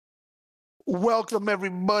Welcome,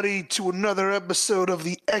 everybody, to another episode of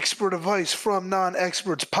the Expert Advice from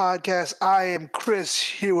Non-Experts podcast. I am Chris,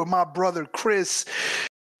 here with my brother Chris.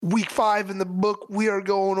 Week 5 in the book. We are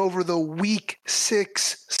going over the Week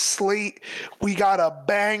 6 slate. We got a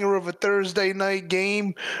banger of a Thursday night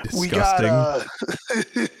game. Disgusting. We got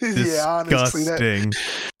yeah, honestly, Disgusting.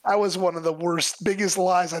 that was one of the biggest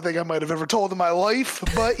lies I think I might have ever told in my life.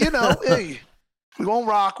 But, hey, we won't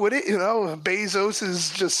rock with it. Bezos is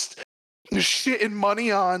just shitting money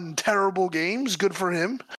on terrible games. Good for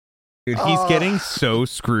him. Dude, he's getting so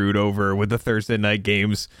screwed over with the Thursday night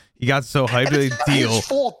games. He got so hyped It's to not deal. his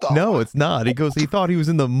fault, though. No, it's not. He thought he was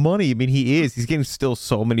in the money. I mean, he is. He's getting still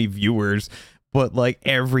so many viewers. But like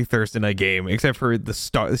every Thursday night game, except for the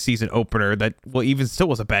season opener, that even still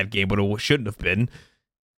was a bad game, but it shouldn't have been.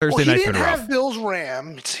 Thursday night's been rough. He didn't have Bills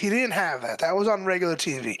Rams. He didn't have that. That was on regular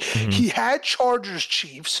TV. Mm-hmm. He had Chargers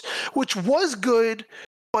Chiefs, which was good,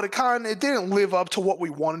 but it didn't live up to what we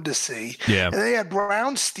wanted to see. Yeah. And they had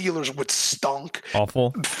Browns Steelers, which stunk.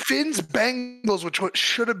 Awful. Finns Bengals, which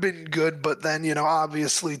should have been good, but then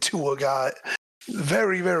obviously Tua got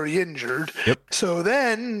very, very injured. Yep. So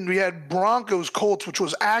then we had Broncos Colts, which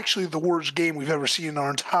was actually the worst game we've ever seen in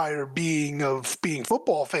our entire being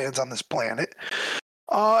football fans on this planet.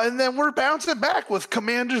 And then we're bouncing back with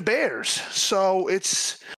Commanders Bears. So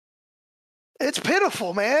it's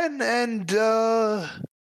pitiful, man. And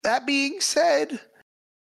that being said,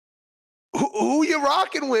 who you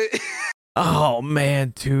rocking with? Oh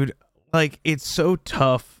man, dude, like it's so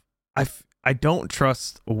tough. I don't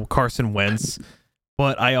trust Carson Wentz,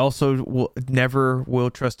 but I also never will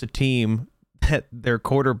trust a team that their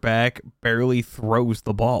quarterback barely throws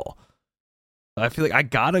the ball. I feel like I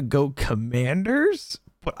gotta go Commanders,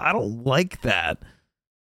 but I don't like that.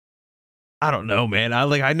 I don't know, man.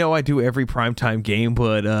 I know I do every primetime game,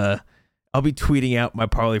 but I'll be tweeting out my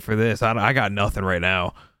parlay for this. I got nothing right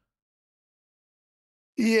now.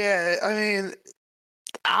 Yeah, I mean,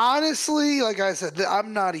 honestly, like I said,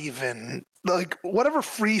 I'm not even like whatever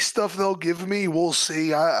free stuff they'll give me. We'll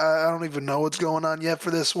see. I don't even know what's going on yet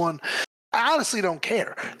for this one. I honestly don't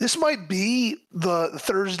care. This might be the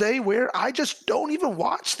Thursday where I just don't even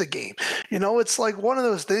watch the game. It's like one of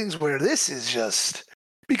those things where this is just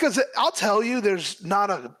because I'll tell you, there's not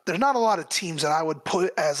a lot of teams that I would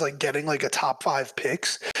put as like getting like a top 5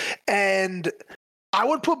 picks, and I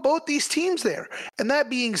would put both these teams there. And that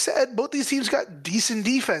being said, both these teams got decent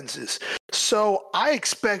defenses. So I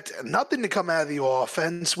expect nothing to come out of the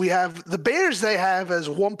offense. We have the Bears, they have as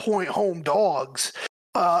 1-point home dogs,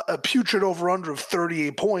 a putrid over-under of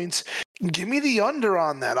 38 points. Give me the under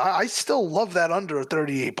on that. I still love that under of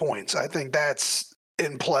 38 points. I think that's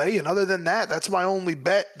in play. And other than that, that's my only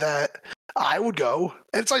bet that I would go.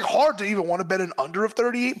 And it's like hard to even want to bet an under of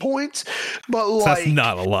 38 points. But like, that's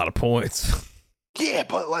not a lot of points. Yeah,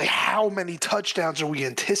 but like how many touchdowns are we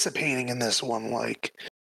anticipating in this one? Like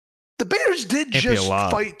the Bears did just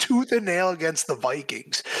fight tooth and nail against the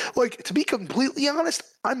Vikings. Like, to be completely honest,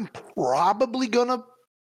 I'm probably gonna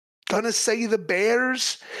say the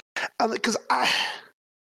Bears because I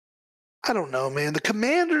don't know, man. The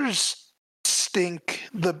Commanders stink.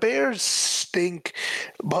 The Bears stink.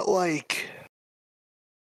 But like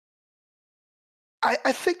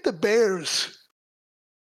I think the Bears.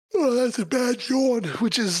 Oh, that's a bad yawn,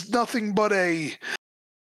 which is nothing but a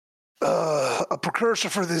precursor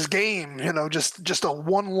for this game. Just a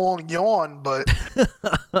one long yawn. But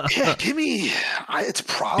yeah, give me. It's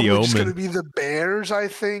probably just going to be the Bears. I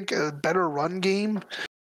think a better run game.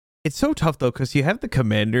 It's so tough though because you have the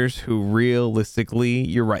Commanders, who realistically,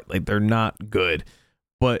 you're right, like they're not good.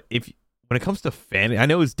 But when it comes to fantasy, I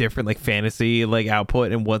know it's different, like fantasy, like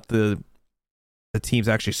output and what the teams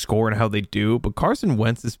actually score and how they do, but Carson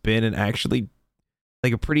Wentz has been an actually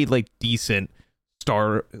like a pretty like decent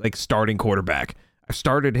starting quarterback. I've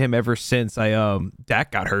started him ever since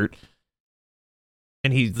Dak got hurt,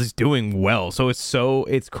 and he's doing well. So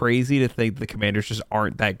it's crazy to think the Commanders just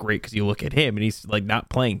aren't that great because you look at him and he's like not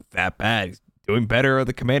playing that bad. He's doing better with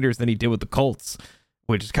the Commanders than he did with the Colts,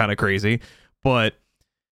 which is kind of crazy. But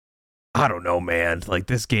I don't know, man. Like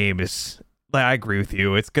this game is. I agree with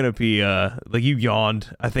you. It's going to be, like you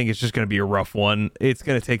yawned. I think it's just going to be a rough one. It's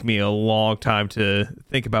going to take me a long time to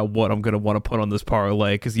think about what I'm going to want to put on this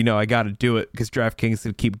parlay because, I got to do it because DraftKings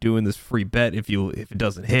will keep doing this free bet if it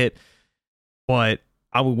doesn't hit. But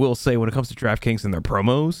I will say when it comes to DraftKings and their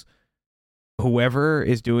promos, whoever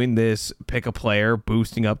is doing this pick a player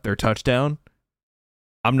boosting up their touchdown,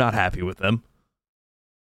 I'm not happy with them.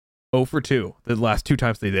 0 for 2 the last 2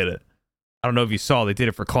 times they did it. I don't know if you saw, they did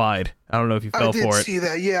it for Clyde. I don't know if you fell for it. I did see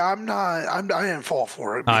that. Yeah, I didn't fall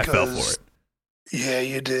for it. I fell for it. Yeah,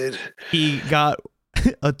 you did. He got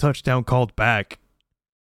a touchdown called back.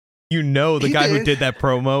 You know, the He guy who did. did that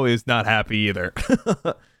promo is not happy either.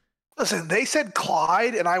 Listen, they said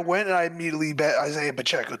Clyde, and I went and I immediately bet Isaiah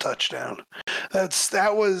Pacheco touchdown.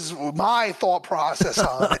 That was my thought process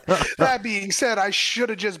on it. That being said, I should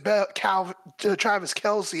have just bet Travis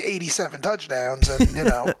Kelce 87 touchdowns,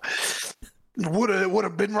 and would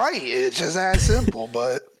have been right. It's just that simple.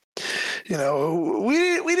 But we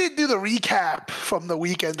didn't do the recap from the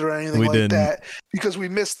weekend or anything We like didn't. that because we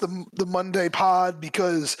missed the Monday pod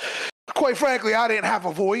because, quite frankly, I didn't have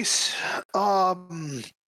a voice.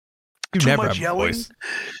 You Too never much have a yelling. voice.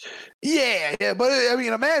 Yeah, but I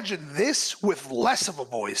mean, imagine this with less of a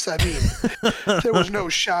voice. I mean, there was no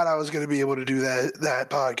shot I was going to be able to do that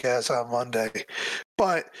podcast on Monday.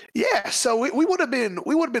 But yeah, so we would have been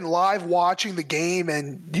live watching the game,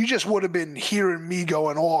 and you just would have been hearing me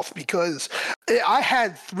going off because I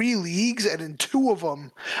had 3 leagues, and in 2 of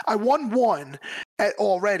them I won one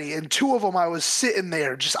already, and 2 of them I was sitting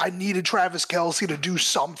there I needed Travis Kelce to do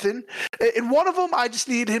something. In one of them I just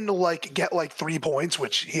needed him to get 3 points,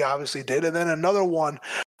 which he obviously did, and then another one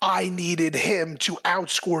I needed him to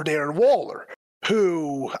outscore Darren Waller,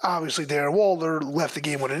 who obviously Darren Waller left the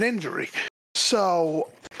game with an injury. So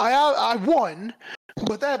I won,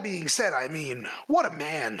 but that being said, I mean, what a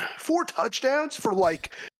man. 4 touchdowns for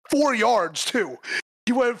 4 yards too.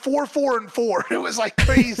 He went 4, 4, and 4. It was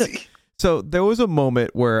crazy. So there was a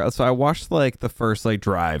moment where I watched the first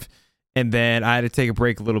drive, and then I had to take a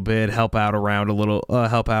break a little bit, help out around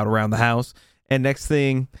the house. And next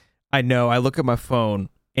thing I know, I look at my phone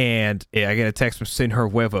and I get a text from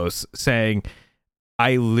Sinher Huevos saying,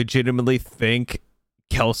 I legitimately think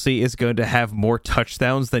Kelce is going to have more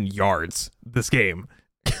touchdowns than yards this game.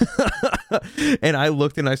 And I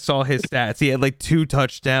looked and I saw his stats. He had 2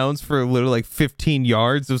 touchdowns for literally 15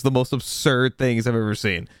 yards. It was the most absurd things I've ever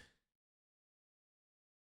seen.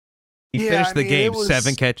 He finished the game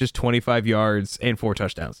 7 catches, 25 yards, and 4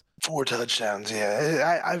 touchdowns. 4 touchdowns,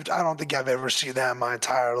 yeah. I don't think I've ever seen that in my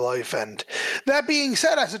entire life. And that being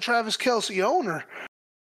said, as a Travis Kelce owner,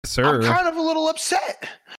 I'm kind of a little upset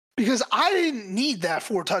because I didn't need that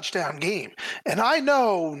 4 touchdown game. And I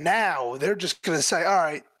know now they're just going to say, all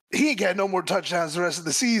right, he ain't got no more touchdowns the rest of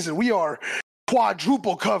the season. We are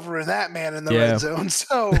quadruple covering that man in the red zone.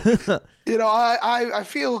 So, I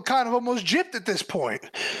feel kind of almost gypped at this point.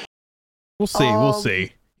 We'll see. We'll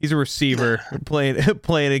see. He's a receiver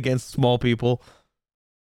playing against small people.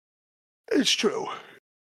 It's true.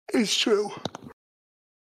 It's true.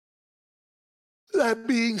 That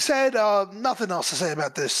being said, nothing else to say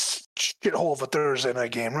about this shithole of a Thursday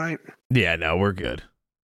night game, right? Yeah, no, we're good.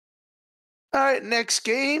 All right, next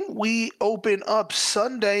game. We open up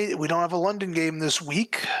Sunday. We don't have a London game this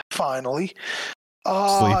week, finally.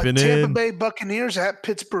 Tampa Bay Buccaneers at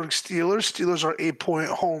Pittsburgh Steelers. Steelers are 8-point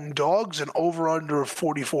home dogs and over under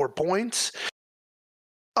 44 points.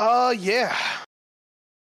 Yeah.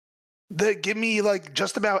 Give me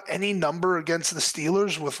just about any number against the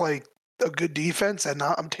Steelers with a good defense, and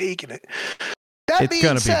I'm taking it. It's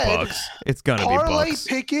gonna be Bucks. It's gonna be Bucks. Parlay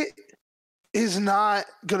Pickett is not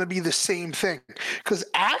gonna be the same thing because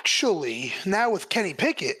actually now with Kenny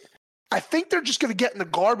Pickett, I think they're just gonna get in the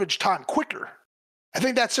garbage time quicker. I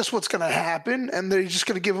think that's just what's going to happen, and they're just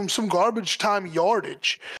going to give him some garbage time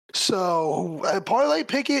yardage. So, Parlay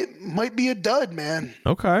Pickett might be a dud, man.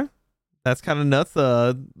 Okay. That's kind of nuts.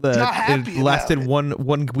 It lasted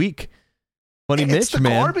one week. Funny Mitch, man. The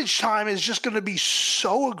garbage time is just going to be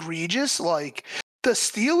so egregious. The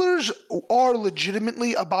Steelers are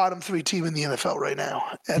legitimately a bottom 3 team in the NFL right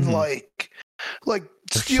now. And,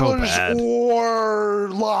 Steelers or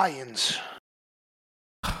Lions.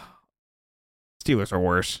 Steelers are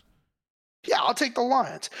worse. Yeah, I'll take the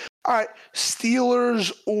Lions. All right,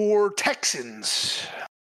 Steelers or Texans?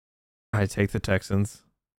 I take the Texans.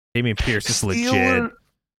 Dameon Pierce is legit.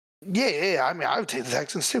 Yeah. I mean, I would take the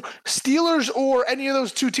Texans too. Steelers or any of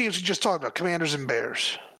those 2 teams we just talked about, Commanders and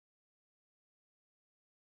Bears?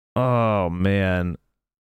 Oh, man.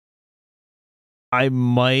 I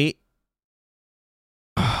might.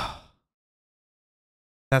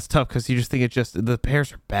 That's tough because you just think the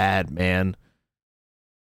Bears are bad, man.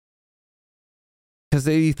 Because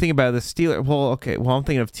you think about the Steelers, I'm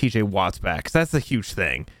thinking of TJ Watt's back because that's a huge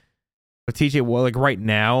thing. But TJ Watt, right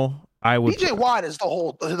now, I would. TJ Watt is the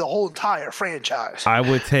whole entire franchise. I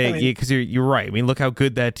would take because you're right. I mean, look how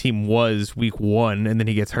good that team was week 1, and then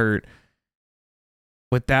he gets hurt.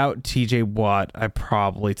 Without TJ Watt, I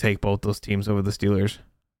probably take both those teams over the Steelers.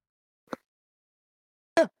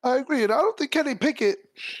 Yeah, I agree. And I don't think Kenny Pickett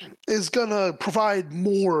is going to provide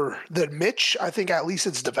more than Mitch. I think at least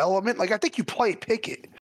it's development. Like, I think you play Pickett,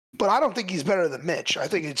 but I don't think he's better than Mitch. I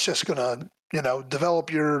think it's just going to,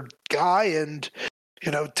 develop your guy and,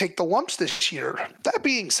 take the lumps this year. That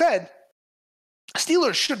being said,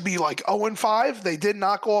 Steelers should be like 0-5. They did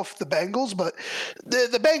knock off the Bengals, but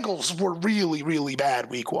the Bengals were really, really bad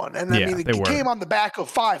week one. And I mean, it came on the back of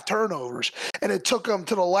 5 turnovers, and it took them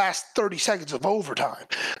to the last 30 seconds of overtime.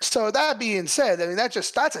 So that being said, I mean, that's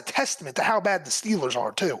a testament to how bad the Steelers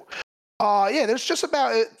are too. Yeah, there's just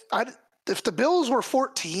about it. If the Bills were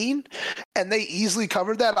 14 and they easily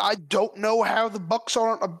covered that, I don't know how the Bucks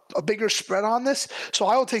aren't a bigger spread on this. So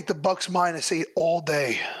I will take the Bucks -8 all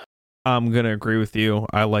day. I'm gonna agree with you.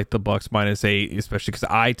 I like the Bucks -8, especially because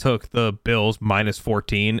I took the Bills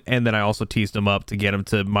 -14, and then I also teased them up to get them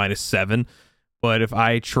to -7. But if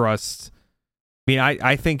I trust,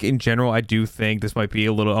 I think in general, I do think this might be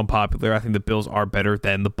a little unpopular. I think the Bills are better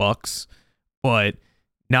than the Bucks, but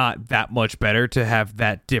not that much better to have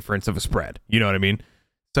that difference of a spread. You know what I mean?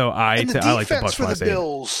 So I like the Bucks for the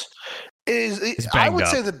Bills. I would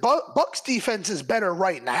say the Bucks defense is better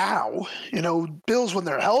right now. Bills when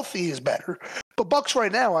they're healthy is better, but Bucks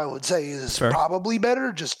right now I would say is probably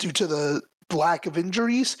better just due to the lack of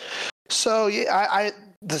injuries. So yeah, I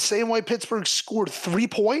the same way Pittsburgh scored 3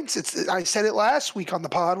 points. I said it last week on the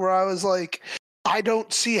pod where I was like, I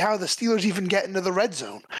don't see how the Steelers even get into the red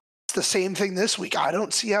zone. It's the same thing this week. I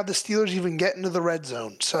don't see how the Steelers even get into the red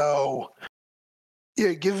zone. So.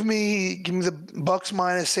 Yeah, give me the Bucks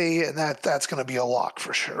 -8, and that's going to be a lock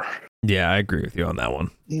for sure. Yeah, I agree with you on that one.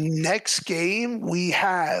 Next game, we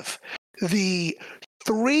have the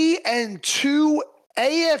 3-2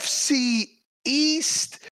 AFC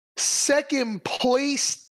East second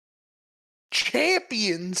place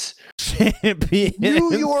champions,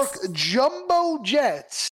 New York Jumbo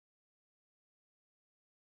Jets,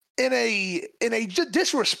 in a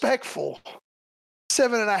disrespectful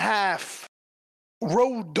 7.5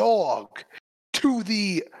 road dog to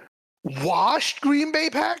the washed Green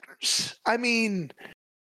Bay Packers. I mean,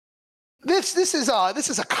 this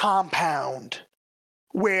is a compound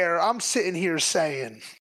where I'm sitting here saying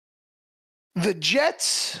the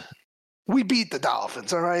Jets, we beat the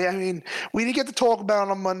Dolphins, all right? I mean, we didn't get to talk about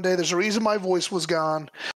it on Monday. There's a reason my voice was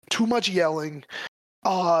gone. Too much yelling.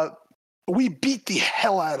 We beat the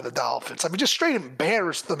hell out of the Dolphins. I mean, just straight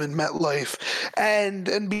embarrassed them in MetLife.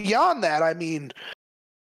 And beyond that, I mean,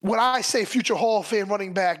 when I say future Hall of Fame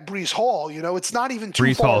running back Breece Hall, it's not even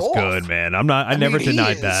too far off. Breece Hall's good, man. I never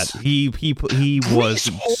denied that. He was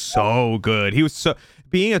so good. He was so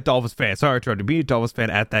being a Dolphins fan. Sorry, I tried to be a Dolphins fan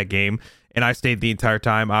at that game, and I stayed the entire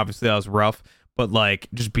time. Obviously, that was rough, but like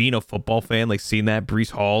just being a football fan, like seeing that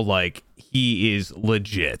Breece Hall, like he is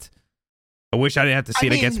legit. I wish I didn't have to see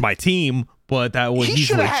it against my team, but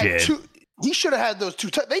he's legit. He should have had those 2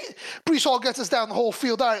 Breece Hall gets us down the whole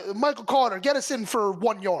field. Michael Carter, get us in for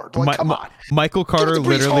 1 yard. Like, come on. Michael Carter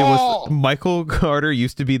literally was. Michael Carter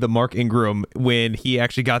used to be the Mark Ingram when he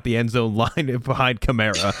actually got the end zone line behind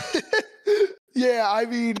Kamara. Yeah, I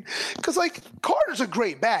mean, because like Carter's a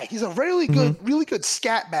great back. He's a really good, really good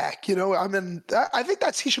scat back. I mean, I think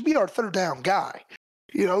he should be our third down guy.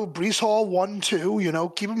 Breece Hall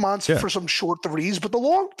 1-2. Keep him on for some short threes, but the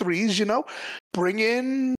long threes, bring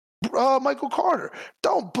in Michael Carter.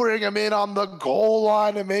 Don't bring him in on the goal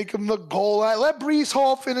line and make him the goal line. Let Breece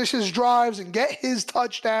Hall finish his drives and get his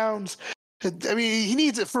touchdowns. I mean, he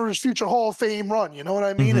needs it for his future Hall of Fame run. You know what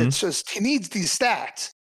I mean? It's just he needs these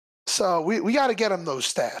stats. So we got to get him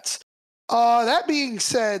those stats. That being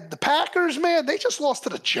said, the Packers, man, they just lost to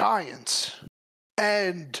the Giants,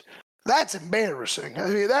 and that's embarrassing. I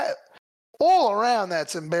mean, that all around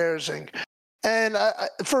that's embarrassing. And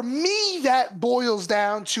for me, that boils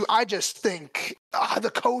down to I just think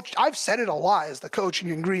the coach, I've said it a lot, is the coaching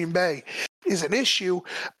in Green Bay is an issue.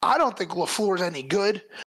 I don't think LaFleur's any good.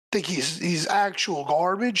 I think he's actual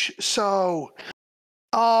garbage. So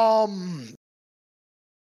I'm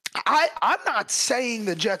not saying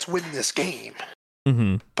the Jets win this game.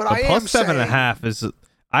 But I am plus 7.5 is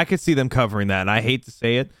I could see them covering that, and I hate to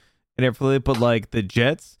say it and everything, but like the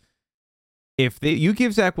Jets, if you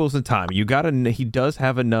give Zach Wilson time, he does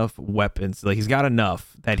have enough weapons. Like he's got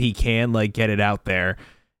enough that he can like get it out there.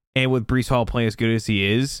 And with Breece Hall playing as good as he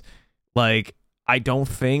is, like I don't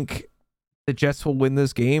think the Jets will win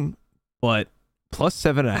this game. But plus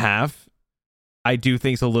 7.5, I do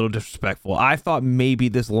think it's a little disrespectful. I thought maybe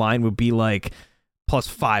this line would be like plus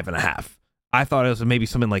 5.5. I thought it was maybe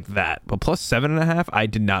something like that. But plus 7.5, I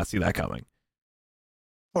did not see that coming.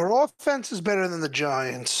 Our offense is better than the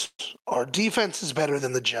Giants. Our defense is better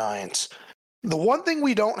than the Giants. The one thing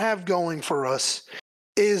we don't have going for us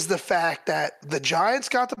is the fact that the Giants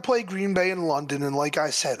got to play Green Bay in London, and like I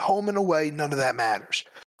said, home and away, none of that matters.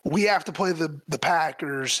 We have to play the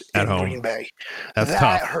Packers At in home. Green Bay. That's that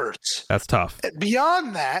tough. hurts. That's tough.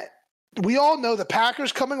 Beyond that, we all know the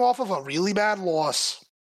Packers coming off of a really bad loss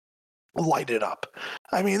light it up.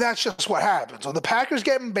 I mean, that's just what happens. When the Packers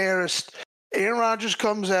get embarrassed, Aaron Rodgers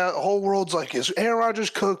comes out, the whole world's like, is Aaron Rodgers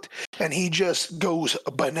cooked? And he just goes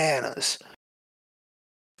bananas.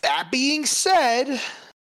 That being said,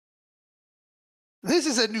 this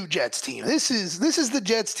is a new Jets team. This is the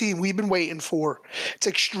Jets team we've been waiting for. It's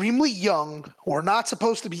extremely young. We're not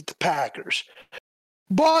supposed to beat the Packers.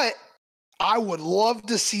 But I would love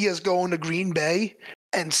to see us go into Green Bay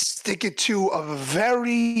and stick it to a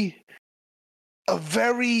very,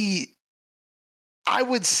 I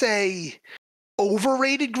would say,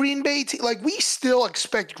 overrated Green Bay team. Like, we still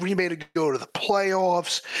expect Green Bay to go to the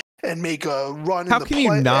playoffs and make a run. How in the can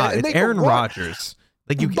you not? It's Aaron Rodgers.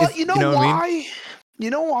 Like, but you know why? What I mean? You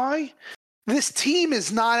know why? This team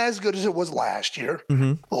is not as good as it was last year.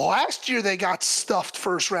 Mm-hmm. Last year, they got stuffed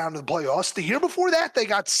first round of the playoffs. The year before that, they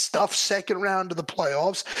got stuffed second round of the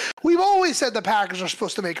playoffs. We've always said the Packers are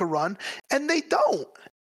supposed to make a run, and they don't.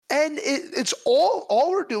 And it's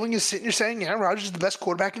all we're doing is sitting here saying Aaron Rodgers is the best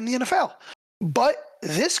quarterback in the NFL. But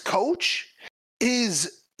this coach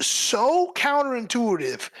is so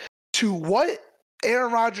counterintuitive to what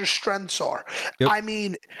Aaron Rodgers' strengths are. Yep. I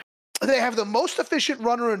mean, they have the most efficient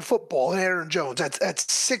runner in football, Aaron Jones. At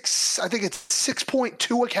 6, I think it's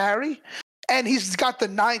 6.2 a carry, and he's got the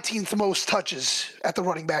 19th most touches at the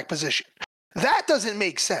running back position. That doesn't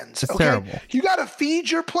make sense. It's okay? terrible. You got to feed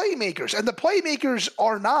your playmakers, and the playmakers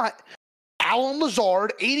are not Alan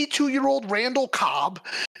Lazard, 82-year-old Randall Cobb.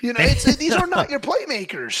 You know, these are not your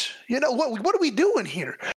playmakers. You know, what are we doing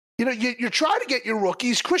here? You know, you're trying to get your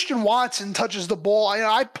rookies. Christian Watson touches the ball.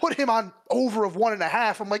 I put him on over of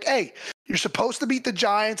 1.5. I'm like, hey, you're supposed to beat the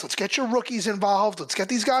Giants. Let's get your rookies involved. Let's get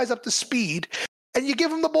these guys up to speed. And you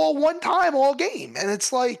give them the ball one time all game. And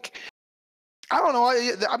it's like, I don't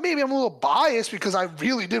know. Maybe I'm a little biased because I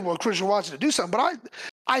really did want Christian Watson to do something. But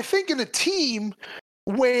I think in a team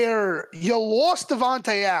where you lost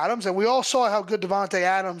Devontae Adams, and we all saw how good Devontae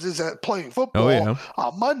Adams is at playing football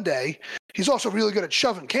on Monday. He's also really good at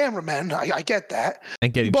shoving cameramen. I get that.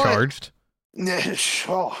 And getting charged. Yeah,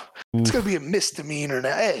 well, it's going to be a misdemeanor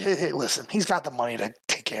now. Hey, listen, he's got the money to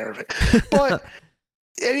take care of it. But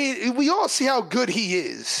I mean, we all see how good he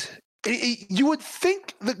is. You would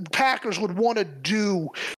think the Packers would want to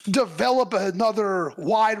develop another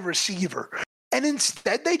wide receiver. And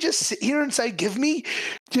instead, they just sit here and say, give me,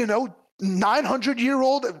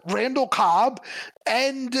 900-year-old Randall Cobb,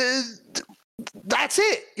 and that's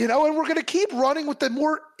it, and we're going to keep running with the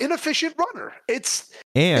more inefficient runner. It's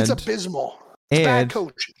abysmal. It's bad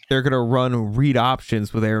coaching. They're going to run read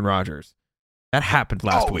options with Aaron Rodgers. That happened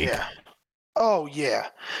last week. Yeah. Oh, yeah.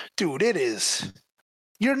 Dude, it is.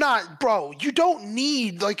 You're not, bro, you don't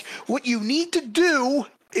need, what you need to do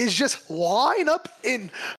is just line up in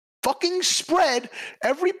fucking spread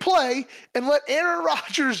every play and let Aaron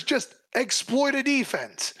Rodgers just exploit a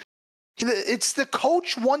defense. It's the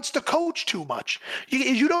coach wants to coach too much.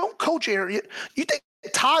 You don't coach Aaron. You think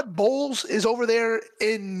Todd Bowles is over there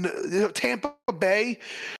in Tampa Bay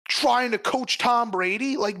trying to coach Tom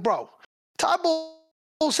Brady? Like, bro, Todd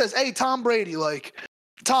Bowles says, hey, Tom Brady,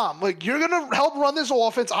 Tom, you're going to help run this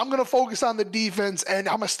offense. I'm going to focus on the defense, and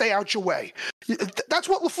I'm going to stay out your way. That's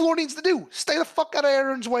what LaFleur needs to do. Stay the fuck out of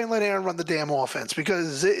Aaron's way and let Aaron run the damn offense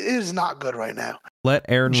because it is not good right now. Let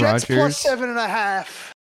Aaron Rodgers. Jets plus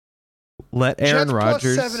 7.5. Let Aaron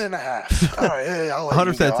Rodgers. Plus 7.5. All right, I'll let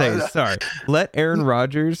 100% say sorry. Let Aaron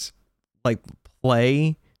Rodgers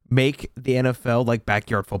play, make the NFL like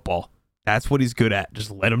backyard football. That's what he's good at.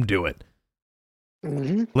 Just let him do it.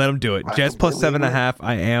 Mm-hmm. Let him do it. Jets plus 7.5.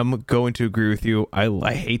 I am going to agree with you.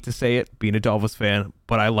 I hate to say it, being a Dolphins fan,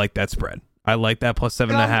 but I like that spread. I like that plus 7.5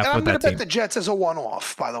 with that team. I'm going to bet the Jets as a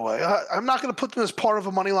one-off, by the way. I'm not going to put them as part of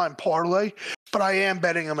a money line parlay, but I am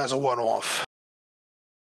betting them as a one-off.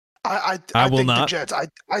 I will think not. The Jets. I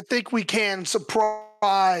think we can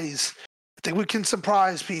surprise. I think we can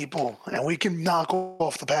surprise people, and we can knock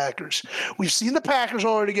off the Packers. We've seen the Packers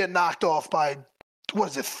already get knocked off by, what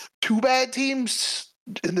is it, 2 bad teams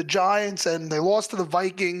in the Giants, and they lost to the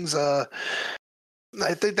Vikings. I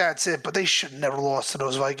think that's it, but they should never lost to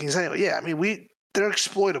those Vikings anyway. Yeah, I mean they're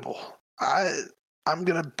exploitable. I'm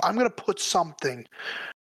gonna put something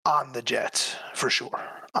on the Jets for sure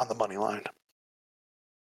on the money line.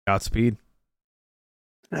 Godspeed.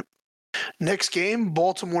 Yep. Next game,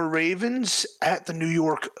 Baltimore Ravens at the New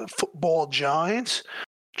York Football Giants.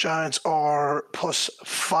 Giants are plus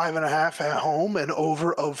 5.5 at home and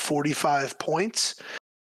over of 45 points.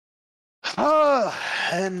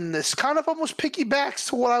 And this kind of almost piggybacks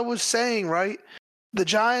to what I was saying, right? The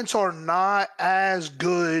Giants are not as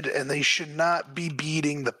good and they should not be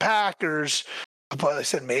beating the Packers. But I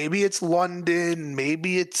said maybe it's London,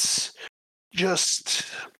 maybe it's just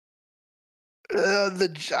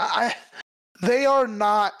they are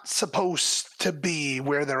not supposed to be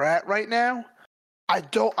where they're at right now. I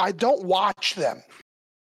don't watch them,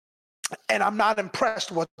 and I'm not impressed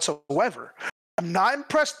whatsoever. I'm not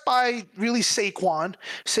impressed by really Saquon.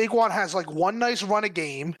 Saquon has like one nice run a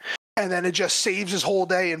game, and then it just saves his whole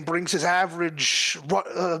day and brings his average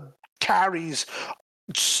carries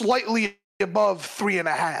slightly above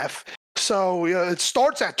 3.5. So it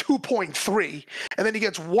starts at 2.3, and then he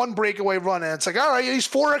gets one breakaway run, and it's like, all right, he's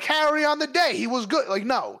 4 a carry on the day. He was good. Like,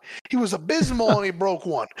 no, he was abysmal, and he broke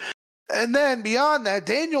one. And then beyond that,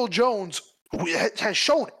 Daniel Jones has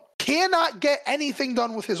shown it. Cannot get anything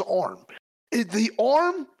done with his arm. The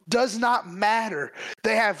arm does not matter.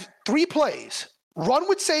 They have 3 plays. Run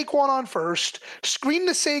with Saquon on first, screen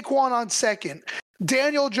to Saquon on second,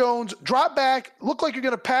 Daniel Jones, drop back, look like you're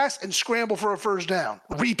going to pass, and scramble for a first down.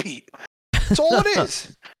 Repeat. That's all it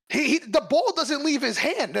is. The ball doesn't leave his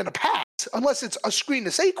hand in a pass unless it's a screen to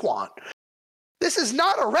Saquon. This is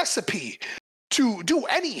not a recipe to do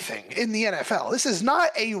anything in the NFL. This is not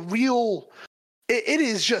a real... It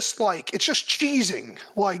is just like... It's just cheesing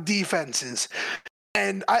like defenses.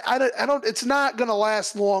 And I don't. It's not going to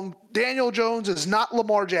last long. Daniel Jones is not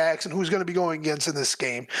Lamar Jackson, who's going to be going against in this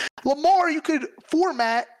game. Lamar, you could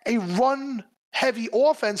format a run-heavy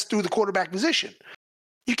offense through the quarterback position.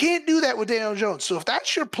 You can't do that with Daniel Jones. So if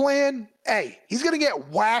that's your plan, hey, he's going to get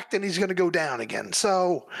whacked and he's going to go down again.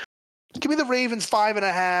 So give me the Ravens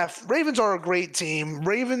 5.5. Ravens are a great team.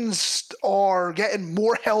 Ravens are getting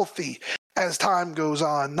more healthy as time goes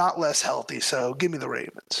on, not less healthy. So give me the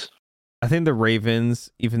Ravens. I think the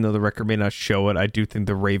Ravens, even though the record may not show it, I do think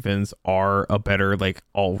the Ravens are a better, like,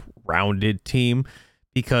 all-rounded team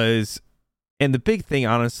because, and the big thing,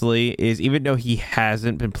 honestly, is even though he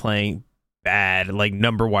hasn't been playing bad, like,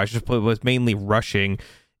 number-wise, just was mainly rushing,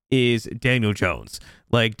 is Daniel Jones.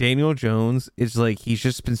 Like, Daniel Jones is, like, he's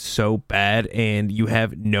just been so bad, and you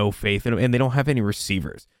have no faith in him, and they don't have any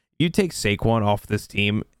receivers. You take Saquon off this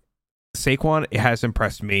team. Saquon has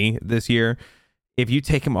impressed me this year. If you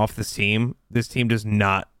take him off this team does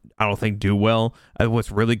not, I don't think, do well.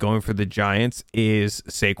 What's really going for the Giants is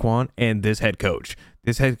Saquon and this head coach.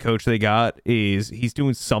 This head coach they got he's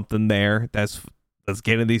doing something there that's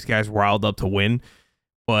getting these guys riled up to win.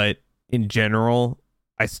 But in general,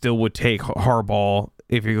 I still would take Harbaugh.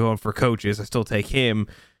 If you're going for coaches, I still take him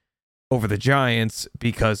over the Giants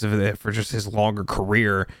because of it, for just his longer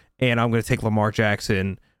career. And I'm going to take Lamar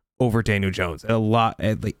Jackson over Daniel Jones.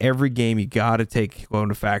 Like every game, you got to take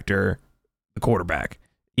into factor the quarterback.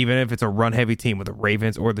 Even if it's a run-heavy team with the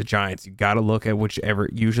Ravens or the Giants, you got to look at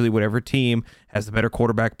whatever team has the better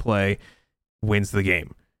quarterback play wins the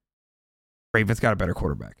game. Ravens got a better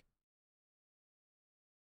quarterback.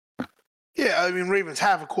 Yeah, I mean, Ravens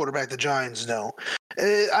have a quarterback. The Giants don't.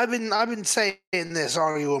 I've been saying this,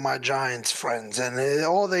 arguing with my Giants friends, and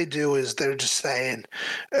all they do is they're just saying,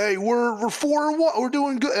 "Hey, we're 4-1, we're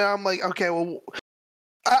doing good." And I'm like, okay, well,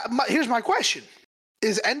 here's my question: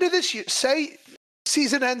 is end of this year? Say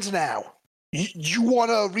season ends now. You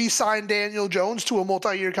want to re-sign Daniel Jones to a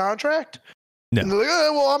multi-year contract? No. And they're like,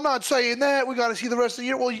 oh, well, I'm not saying that. We got to see the rest of the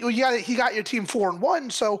year. Well, he got your team 4-1,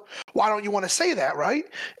 so why don't you want to say that, right?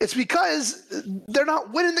 It's because they're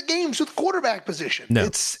not winning the games with quarterback position. No.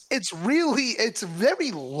 It's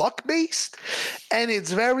very luck based, and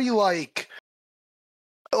it's very like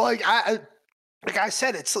I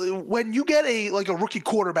said, it's when you get a rookie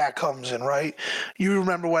quarterback comes in, right? You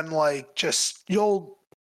remember when I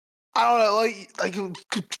don't know,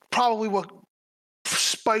 probably what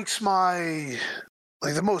spikes my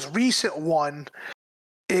the most recent one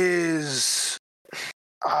is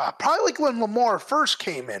probably when Lamar first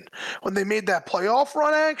came in, when they made that playoff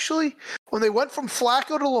run. Actually, when they went from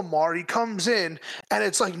Flacco to Lamar, he comes in and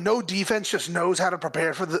it's like no defense just knows how to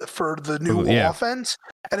prepare for the new offense,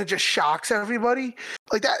 and it just shocks everybody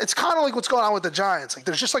like that. It's kind of like what's going on with the Giants. Like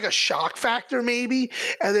there's just like a shock factor maybe,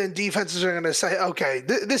 and then defenses are going to say, okay,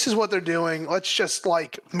 this is what they're doing. Let's just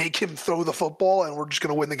make him throw the football, and we're just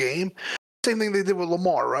going to win the game. Same thing they did with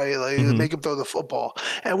Lamar, right? Make him throw the football.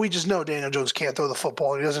 And we just know Daniel Jones can't throw the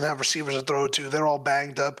football. He doesn't have receivers to throw to. They're all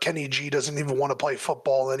banged up. Kenny G doesn't even want to play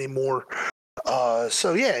football anymore.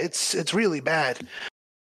 So, yeah, it's really bad.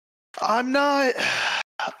 I'm not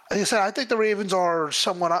Like I said, I think the Ravens are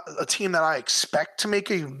somewhat a team that I expect to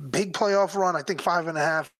make a big playoff run. I think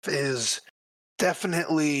 5.5 is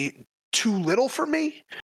definitely too little for me.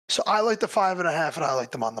 So I like the 5.5, and I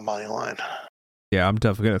like them on the money line. Yeah, I'm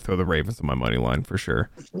definitely going to throw the Ravens on my money line for sure.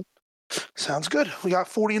 Sounds good. We got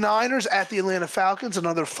 49ers at the Atlanta Falcons,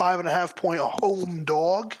 another 5.5 point home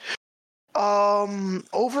dog.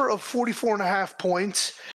 Over of 44.5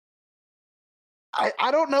 points.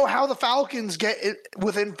 I don't know how the Falcons get it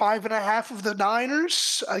within 5.5 of the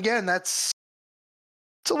Niners. Again, it's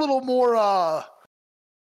a little more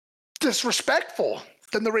disrespectful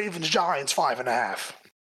than the Ravens Giants 5.5.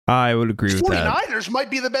 I would agree with 49ers might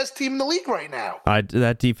be the best team in the league right now.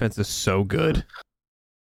 That defense is so good.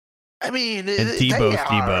 I mean, and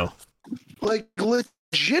Debo. Like,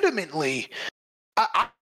 legitimately, I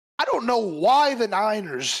don't know why the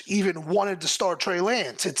Niners even wanted to start Trey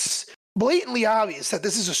Lance. It's blatantly obvious that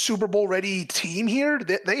this is a Super Bowl ready team here.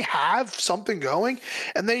 They have something going,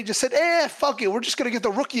 and they just said, fuck it, we're just going to get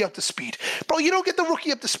the rookie up to speed. Bro, you don't get the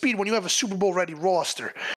rookie up to speed when you have a Super Bowl ready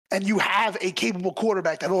roster and you have a capable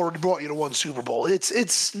quarterback that already brought you to one Super Bowl.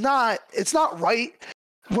 It's not right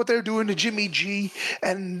what they're doing to Jimmy G,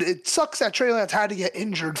 and it sucks that Trey Lance had to get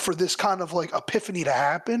injured for this kind of like epiphany to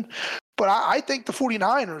happen. But I think the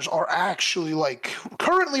 49ers are actually, like,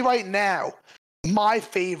 currently right now, my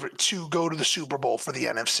favorite to go to the Super Bowl for the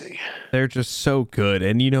NFC. They're just so good.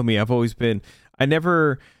 And you know me, I've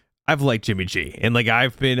liked Jimmy G. And like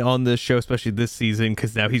I've been on this show, especially this season,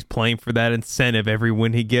 because now he's playing for that incentive. Every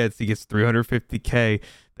win he gets $350K,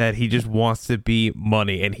 that he just wants to be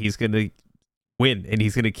money, and he's going to win, and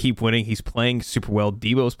he's going to keep winning. He's playing super well.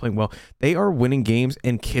 Debo's playing well. They are winning games,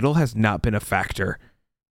 and Kittle has not been a factor.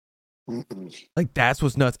 Like, that's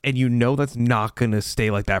what's nuts. And you know that's not going to stay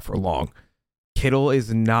like that for long. Kittle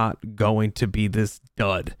is not going to be this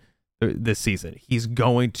dud this season. He's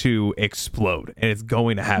going to explode, and it's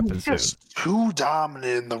going to happen soon. Too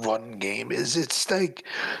dominant in the run game. It's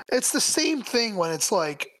the same thing when it's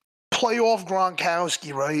like playoff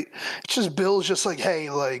Gronkowski, right? It's just Bill's just like, hey,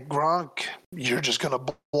 like, Gronk, you're just gonna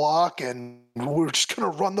block, and we're just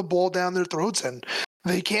gonna run the ball down their throats, and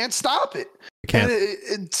they can't stop it. And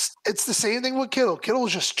it's the same thing with Kittle. Kittle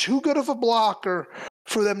is just too good of a blocker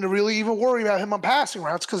for them to really even worry about him on passing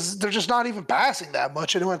routes, because they're just not even passing that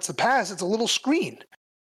much. And when it's the pass, it's a little screen.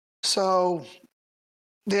 So,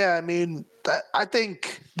 yeah, I mean, I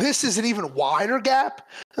think this is an even wider gap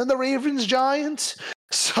than the Ravens Giants.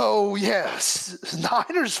 So, yes,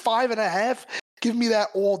 Niners 5.5. Give me that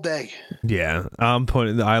all day. Yeah,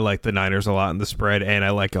 I like the Niners a lot in the spread, and I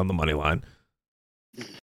like on the money line.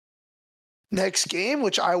 Next game,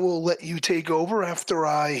 which I will let you take over after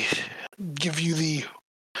I give you the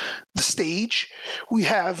stage. We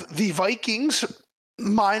have the Vikings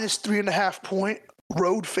minus 3.5 point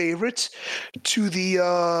road favorites to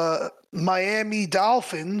the Miami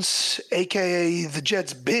Dolphins, aka the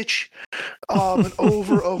Jets bitch, an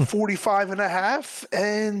over of 45.5.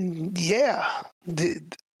 And yeah,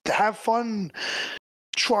 have fun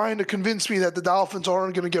trying to convince me that the Dolphins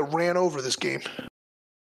aren't going to get ran over this game.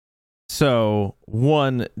 So,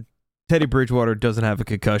 one, Teddy Bridgewater doesn't have a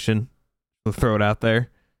concussion. We'll throw it out there.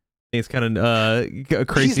 It's kind of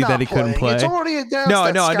crazy that he couldn't play. It's already announced. No,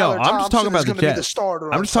 I know. I'm just talking about the Jets.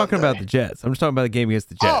 I'm just talking about the Jets. I'm just talking about the game against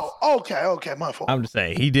the Jets. Oh, okay, my fault. I'm just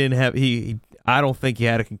saying he didn't have I don't think he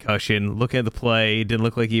had a concussion. Looking at the play, it didn't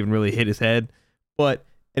look like he even really hit his head. But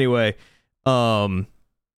anyway, it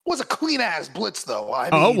was a clean ass blitz though. I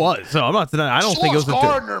mean, it was. So I'm not denying. I don't think it was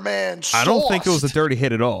Gardner, man. I don't think it was a dirty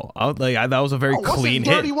hit at all. That was a very clean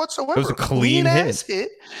hit. Whatsoever. It was a clean hit.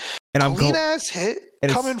 And clean-ass hit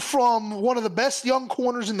coming from one of the best young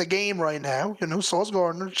corners in the game right now. Sauce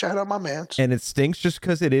Gardner. Shout out my man. And it stinks just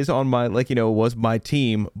because it is on my, it was my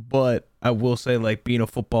team. But I will say, being a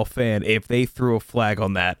football fan, if they threw a flag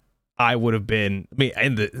on that, I would have been,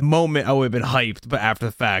 in the moment, I would have been hyped. But after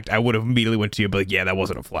the fact, I would have immediately went to you and be like, yeah, that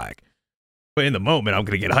wasn't a flag. But in the moment, I'm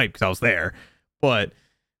going to get hyped because I was there. But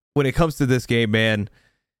when it comes to this game, man,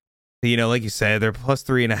 like you said, they're plus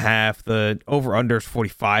 3.5. The over-under is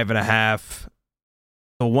 45.5.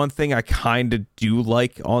 The one thing I kind of do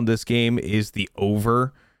like on this game is the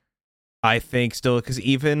over. I think still, because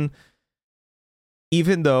even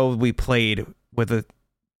though we played with a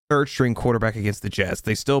third-string quarterback against the Jets,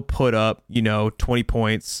 they still put up, 20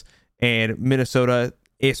 points. And Minnesota,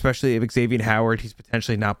 especially if Xavier Howard, he's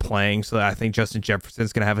potentially not playing, so I think Justin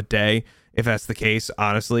Jefferson's going to have a day. If that's the case,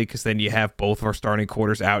 honestly, because then you have both of our starting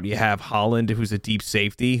quarters out. You have Holland, who's a deep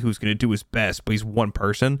safety, who's going to do his best, but he's one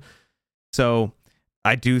person. So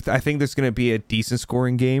I think there's going to be a decent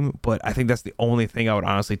scoring game, but I think that's the only thing I would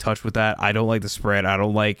honestly touch with that. I don't like the spread. I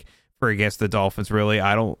don't like for against the Dolphins, really.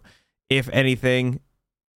 I don't, if anything,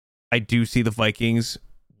 I do see the Vikings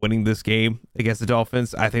winning this game against the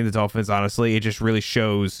Dolphins. I think the Dolphins, honestly, it just really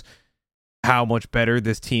shows how much better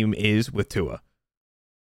this team is with Tua.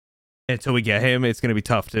 Until we get him, it's going to be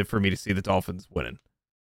tough for me to see the Dolphins winning.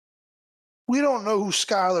 We don't know who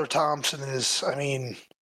Skylar Thompson is. I mean,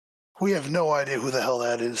 we have no idea who the hell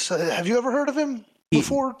that is. Have you ever heard of him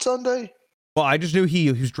before Sunday? Well, I just knew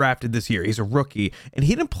he was drafted this year. He's a rookie, and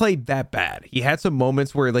he didn't play that bad. He had some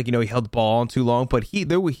moments where, like, he held the ball on too long, but he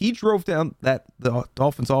drove down the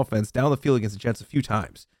Dolphins offense down the field against the Jets a few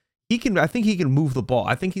times. I think he can move the ball.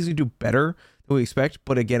 I think he's going to do better than we expect,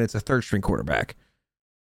 but again, it's a third-string quarterback.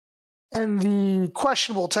 And the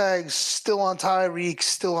questionable tags still on Tyreek,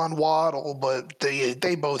 still on Waddle, but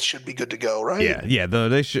they both should be good to go, right? Yeah.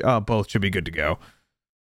 They should both should be good to go.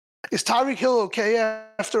 Is Tyreek Hill okay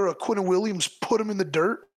after Quinn Williams put him in the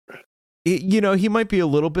dirt? He might be a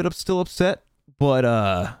little bit still upset,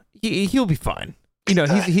 but he'll be fine. He's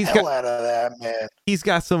got out of that, man. He's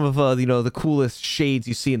got some of the coolest shades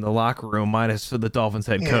you see in the locker room, minus the Dolphins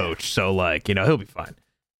head coach. So he'll be fine.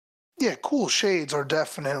 Yeah, cool shades are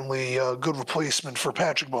definitely a good replacement for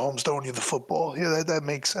Patrick Mahomes throwing you the football. Yeah, that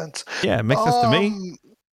makes sense. Yeah, it makes sense to me.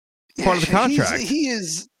 Part of the contract.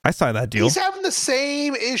 I signed that deal. He's having the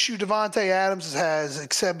same issue Davante Adams has,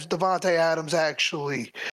 except Davante Adams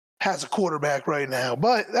actually has a quarterback right now.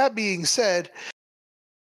 But that being said,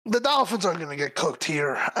 the Dolphins are going to get cooked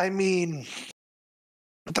here. I mean,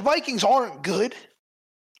 the Vikings aren't good.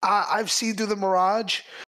 I've seen through the mirage.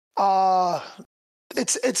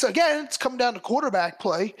 It's come down to quarterback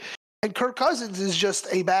play, and Kirk Cousins is just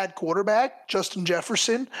a bad quarterback. Justin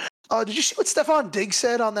Jefferson. Did you see what Stephon Diggs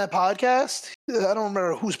said on that podcast? I don't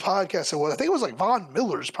remember whose podcast it was. I think it was like Von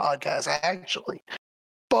Miller's podcast, actually.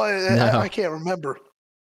 But no. I can't remember.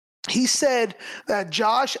 He said that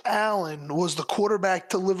Josh Allen was the quarterback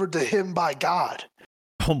delivered to him by God.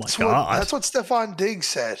 Oh my God. That's what Stephon Diggs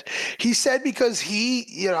said. He said because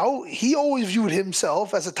he always viewed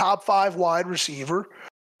himself as a top 5 wide receiver,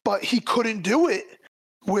 but he couldn't do it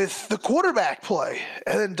with the quarterback play.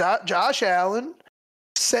 And then Josh Allen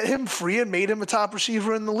set him free and made him a top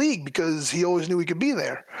receiver in the league because he always knew he could be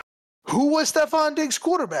there. Who was Stephon Diggs'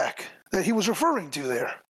 quarterback that he was referring to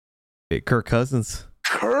there? Kirk Cousins.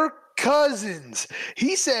 Kirk Cousins.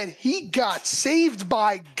 He said he got saved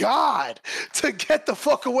by God to get the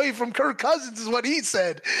fuck away from Kirk Cousins is what he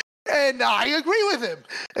said. And I agree with him.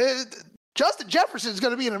 Justin Jefferson is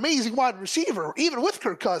going to be an amazing wide receiver, even with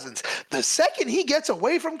Kirk Cousins. The second he gets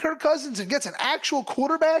away from Kirk Cousins and gets an actual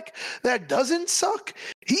quarterback that doesn't suck,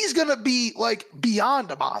 he's going to be like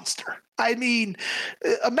beyond a monster. I mean,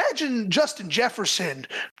 imagine Justin Jefferson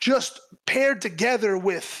just paired together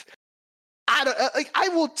with I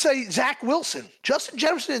will say Zach Wilson. Justin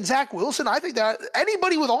Jefferson and Zach Wilson, I think that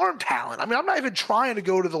anybody with arm talent, I mean, I'm not even trying to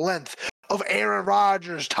go to the length of Aaron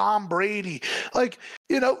Rodgers, Tom Brady,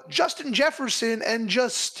 Justin Jefferson and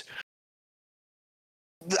Justin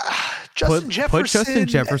Jefferson. Put Justin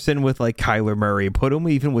Jefferson with like Kyler Murray. Put him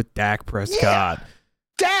even with Dak Prescott.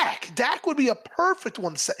 Yeah. Dak would be a perfect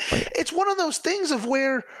one. It's one of those things of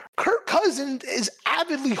where Kirk Cousins is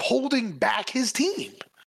avidly holding back his team.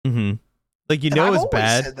 Mm-hmm. Like, it's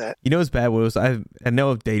bad. It's bad. I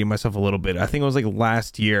know I'm dating myself a little bit. I think it was like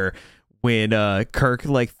last year when Kirk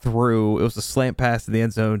threw, it was a slant pass in the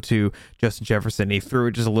end zone to Justin Jefferson. He threw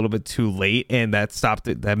it just a little bit too late, and that stopped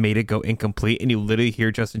it. That made it go incomplete. And you literally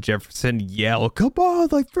hear Justin Jefferson yell, "Come on,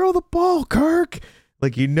 throw the ball, Kirk!"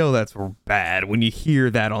 That's bad when you hear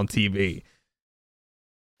that on TV.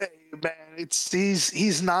 Hey man,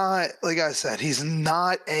 he's not, like I said, he's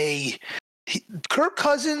not Kirk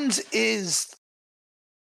Cousins is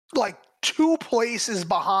like 2 places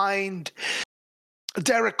behind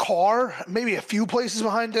Derek Carr, maybe a few places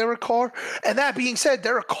behind Derek Carr. And that being said,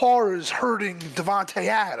 Derek Carr is hurting Davante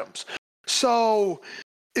Adams. So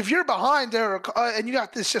if you're behind Derek and you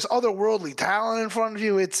got this just otherworldly talent in front of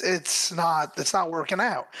you, it's not working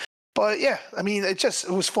out. But yeah, I mean, it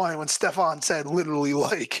was funny when Stephon said literally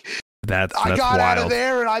that's I got wild. out of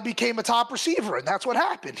there and I became a top receiver, and that's what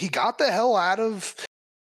happened. He got the hell out of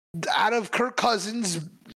Kirk Cousins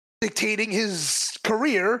dictating his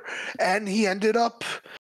career, and he ended up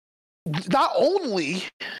not only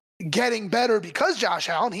getting better because Josh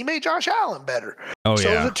Allen, he made Josh Allen better. Oh, so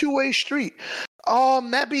yeah. it was a 2-way street.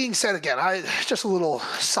 That being said, again, just a little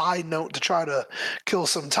side note to try to kill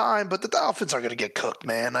some time, but the Dolphins are going to get cooked,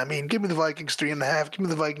 man. I mean, give me the Vikings 3.5. Give me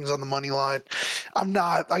the Vikings on the money line. I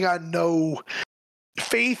got no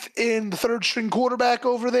faith in the third string quarterback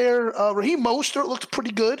over there. Raheem Mostert looked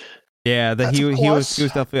pretty good. Yeah, he was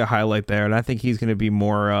definitely a highlight there, and I think he's going to be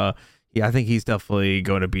more. I think he's definitely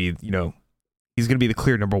going to be. He's going to be the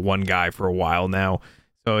clear number one guy for a while now.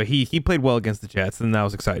 So he played well against the Jets, and that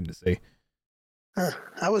was exciting to see.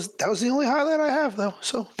 That was the only highlight I have, though.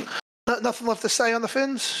 So nothing left to say on the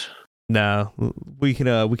Fins. No, we can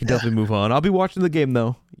definitely move on. I'll be watching the game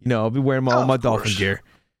though. I'll be wearing all my Dolphin gear.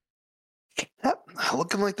 Yep,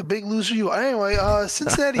 looking like the big loser you are. Anyway,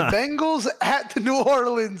 Cincinnati Bengals at the New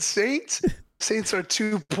Orleans Saints. Saints are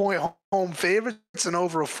 2-point home favorites and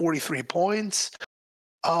over 43 points.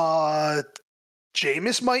 Jameis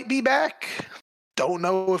might be back. Don't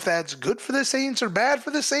know if that's good for the Saints or bad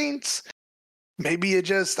for the Saints. Maybe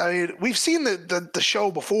we've seen the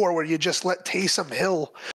show before where you just let Taysom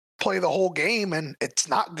Hill play the whole game and it's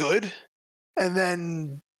not good. And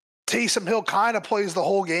then Taysom Hill kind of plays the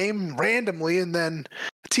whole game randomly, and then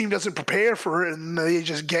the team doesn't prepare for it, and they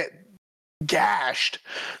just get gashed.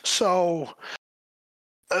 So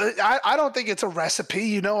I don't think it's a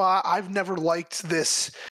recipe. I've never liked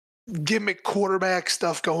this gimmick quarterback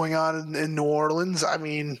stuff going on in New Orleans. I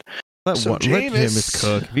mean, let Jameis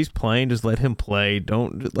cook. If he's playing, just let him play.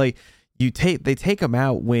 Don't they take him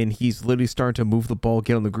out when he's literally starting to move the ball,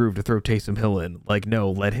 get on the groove to throw Taysom Hill in.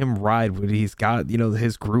 No, let him ride when he's got,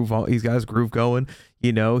 his groove. He's got his groove going.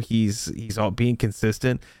 He's all being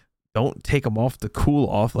consistent. Don't take him off to cool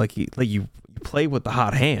off. You play with the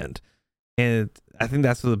hot hand. And I think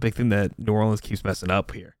that's the big thing that New Orleans keeps messing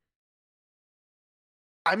up here.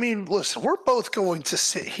 I mean, listen, we're both going to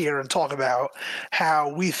sit here and talk about how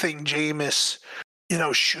we think Jameis,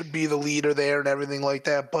 should be the leader there and everything like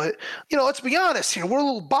that. But, let's be honest here. We're a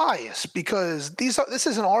little biased because this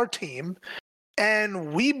isn't our team.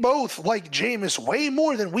 And we both like Jameis way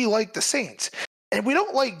more than we like the Saints. And we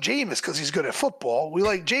don't like Jameis because he's good at football. We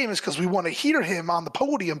like Jameis because we want to hear him on the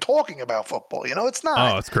podium talking about football. It's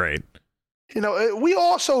not. Oh, it's great. We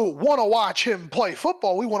also want to watch him play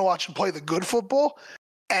football. We want to watch him play the good football.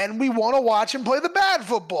 And we want to watch him play the bad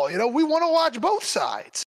football. We want to watch both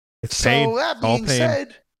sides. That being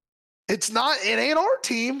said, it ain't our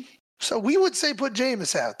team. So we would say put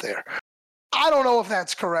Jameis out there. I don't know if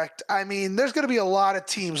that's correct. I mean, there's going to be a lot of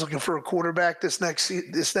teams looking for a quarterback this next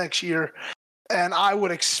year. And I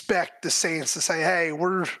would expect the Saints to say, hey,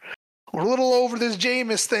 we're a little over this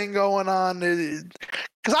Jameis thing going on.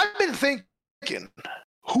 Because I've been thinking,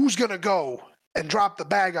 who's going to go and drop the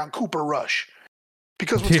bag on Cooper Rush?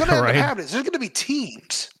 Because what's going to end up happening is there's going to be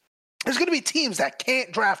teams. There's going to be teams that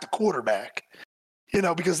can't draft a quarterback,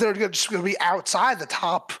 because they're just going to be outside the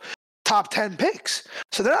top 10 picks.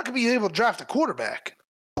 So they're not going to be able to draft a quarterback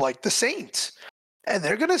like the Saints. And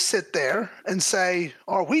they're going to sit there and say,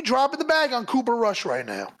 are we dropping the bag on Cooper Rush right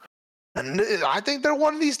now? And I think they're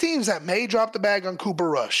one of these teams that may drop the bag on Cooper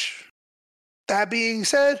Rush. That being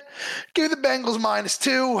said, give the Bengals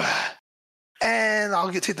 -2, and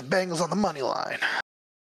I'll take the Bengals on the money line.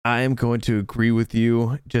 I am going to agree with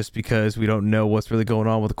you just because we don't know what's really going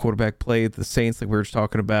on with the quarterback play. The Saints, like we were just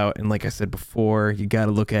talking about, and like I said before, you got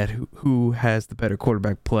to look at who has the better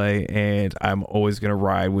quarterback play, and I'm always going to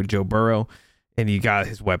ride with Joe Burrow, and you got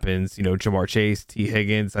his weapons, Jamar Chase, T.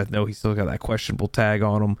 Higgins. I know he's still got that questionable tag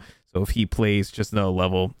on him, so if he plays just another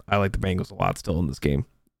level, I like the Bengals a lot still in this game.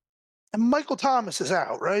 And Michael Thomas is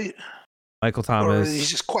out, right? Michael Thomas. Or he's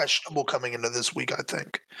just questionable coming into this week, I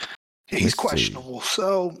think. He's questionable.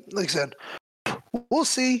 So, like I said, we'll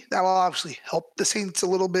see. That will obviously help the Saints a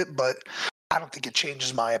little bit, but I don't think it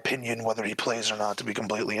changes my opinion whether he plays or not, to be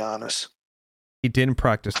completely honest. He didn't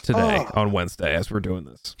practice today on Wednesday as we're doing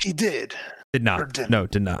this. He did. Did not. No,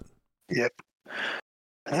 did not. Yep.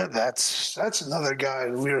 And that's another guy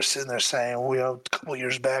we were sitting there saying, a couple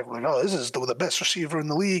years back, we're like, this is the best receiver in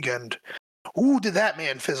the league, and did that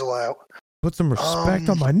man fizzle out? Put some respect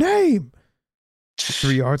on my name.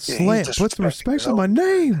 3-yard slant. Put some respect on my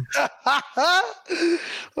name.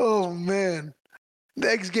 Oh, man.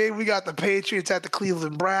 Next game, we got the Patriots at the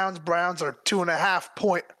Cleveland Browns. Browns are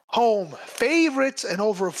 2.5-point home favorites and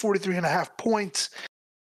over 43.5 points.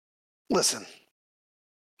 Listen,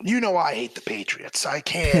 I hate the Patriots. I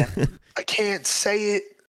can't say it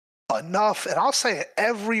enough, and I'll say it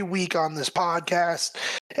every week on this podcast.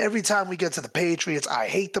 Every time we get to the Patriots, I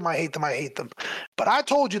hate them. But I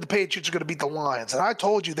told you the Patriots are going to beat the Lions, and I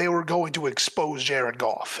told you they were going to expose Jared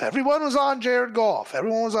Goff. Everyone was on Jared Goff.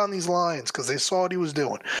 Everyone was on these Lions because they saw what he was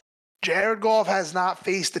doing. Jared Goff has not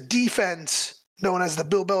faced a defense known as the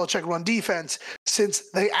Bill Belichick run defense since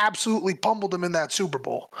they absolutely pummeled him in that Super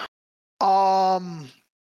Bowl.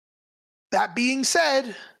 That being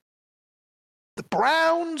said, the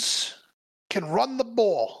Browns can run the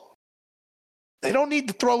ball. They don't need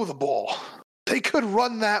to throw the ball. They could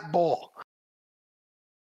run that ball.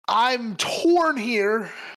 I'm torn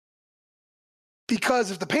here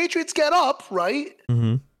because if the Patriots get up, right,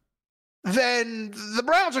 Mm-hmm. then the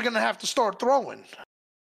Browns are going to have to start throwing.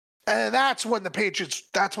 And that's when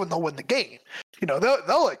they'll win the game. You know,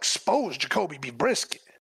 they'll expose Jacoby B. Brisket.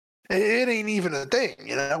 It ain't even a thing,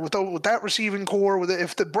 you know, with that receiving core.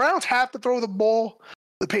 If the Browns have to throw the ball,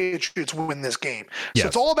 the Patriots win this game. Yes. So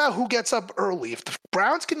it's all about who gets up early. If the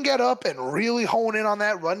Browns can get up and really hone in on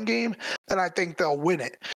that run game, then I think they'll win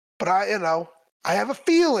it. But I have a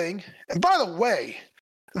feeling. And by the way,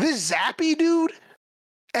 this Zappy dude,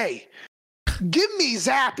 hey, give me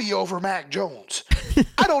Zappy over Mac Jones.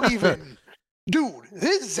 I don't even, dude.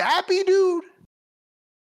 This Zappy dude,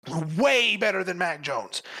 way better than Mac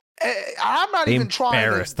Jones. I'm not even trying to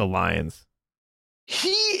embarrass the Lions.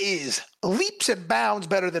 He is leaps and bounds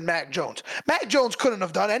better than Mac Jones. Mac Jones couldn't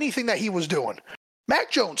have done anything that he was doing.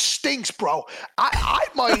 Mac Jones stinks, bro. I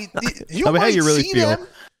might. You Tell me might how you really see feel. them,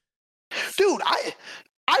 dude.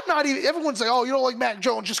 I'm not even. Everyone's like, oh, you don't like Mac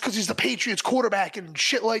Jones just because he's the Patriots quarterback and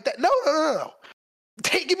shit like that. No.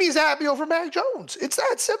 Give me Zappy over Mac Jones. It's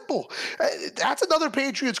that simple. That's another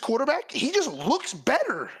Patriots quarterback. He just looks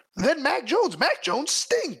better than Mac Jones. Mac Jones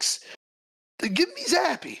stinks. Give me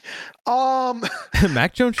Zappy.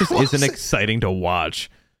 Mac Jones just isn't exciting to watch.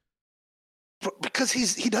 Because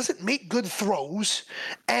he doesn't make good throws,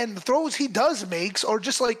 and the throws he does makes are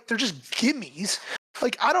just like they're just gimmies.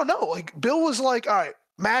 Like, I don't know. Like, Bill was like, all right,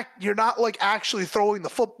 Mac, you're not like actually throwing the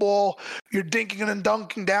football. You're dinking and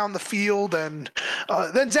dunking down the field, and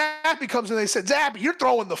then Zappy comes in and they said, Zappy, you're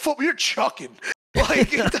throwing the football. You're chucking.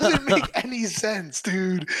 Like, it doesn't make any sense,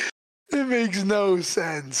 dude. It makes no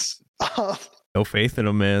sense. No faith in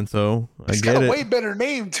him, man. So I He's get got a it. way better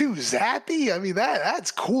name too, Zappy. I mean, that's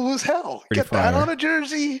cool as hell. Pretty Get that fire. on a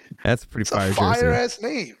jersey. That's a pretty It's a fire fire jersey. ass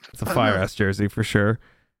name. It's a fire ass jersey for sure.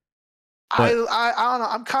 I don't know.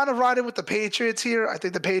 I'm kind of riding with the Patriots here. I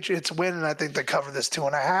think the Patriots win, and I think they cover this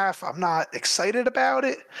 2.5. I'm not excited about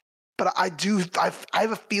it, but I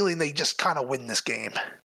have a feeling they just kind of win this game.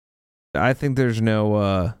 I think there's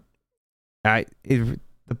no.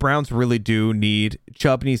 The Browns really do need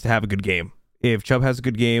Chubb needs to have a good game. If Chubb has a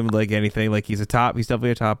good game, like anything, like he's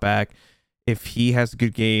definitely a top back. If he has a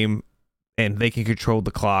good game and they can control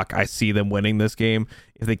the clock, I see them winning this game.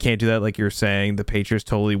 If they can't do that, like you're saying, the Patriots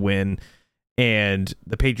totally win. And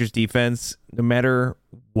the Patriots defense, no matter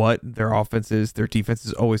what their offense is, their defense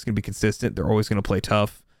is always going to be consistent. They're always going to play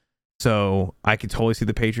tough. So I can totally see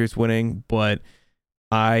the Patriots winning, but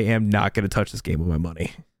I am not going to touch this game with my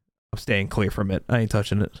money. I'm staying clear from it. I ain't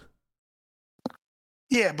touching it.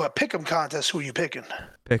 Yeah, but pick'em contest, who are you picking?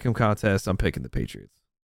 Pick'em contest, I'm picking the Patriots.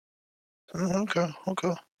 Okay.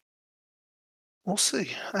 We'll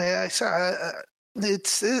see. It's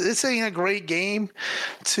ain't a great game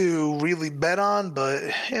to really bet on, but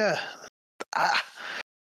yeah,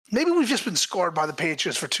 maybe we've just been scarred by the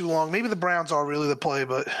Patriots for too long. Maybe the Browns are really the play,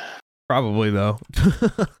 but Probably, though.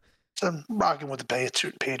 so I'm rocking with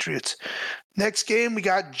the Patriots. Next game, we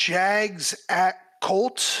got Jags at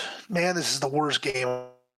Colts. Man, this is the worst game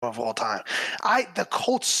of all time. The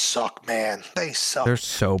Colts suck, man. They suck. They're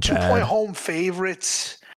so 2-point bad. home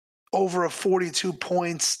favorites over a 42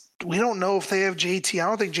 points. We don't know if they have JT. I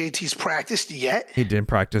don't think JT's practiced yet. He didn't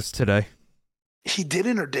practice today. He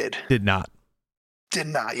didn't or did? Did not. Did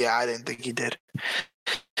not. Yeah, I didn't think he did.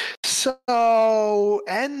 So,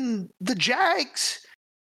 and the Jags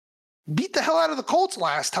beat the hell out of the Colts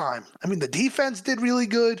last time. I mean, the defense did really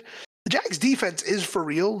good. The Jags defense is for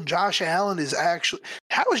real. Josh Allen is actually,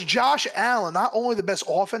 how is Josh Allen not only the best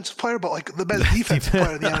offensive player, but like the best defensive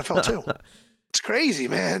player in the NFL too? It's crazy,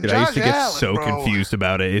 man. Dude, Josh I used to get Allen, so bro. confused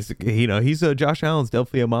about it. He's Josh Allen's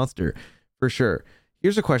definitely a monster for sure.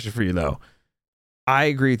 Here's a question for you though. I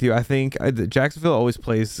agree with you. I think Jacksonville always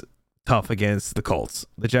plays tough against the Colts.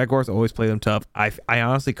 The Jaguars always play them tough. I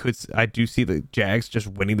honestly I do see the Jags just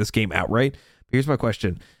winning this game outright. But here's my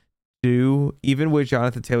question. Even with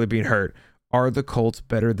Jonathan Taylor being hurt, are the Colts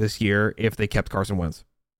better this year if they kept Carson Wentz?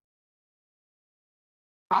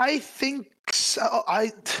 I think so.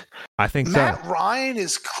 I think Matt so. Ryan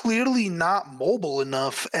is clearly not mobile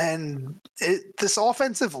enough, and this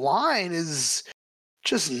offensive line is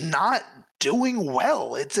just not doing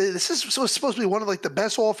well. This is supposed to be one of like the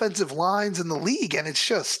best offensive lines in the league, and it's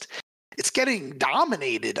getting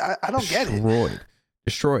dominated. I don't get it.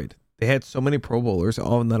 Destroyed. They had so many Pro Bowlers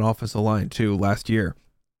on that offensive line too last year.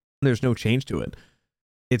 There's no change to it.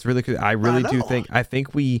 It's really good. I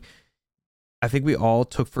think we all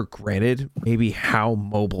took for granted maybe how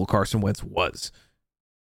mobile Carson Wentz was.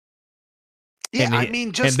 Yeah, And I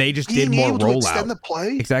mean, just and they just being did more able to extend rollout. the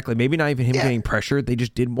play. Exactly. Maybe not even him Yeah. getting pressured. They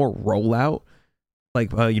just did more rollout, like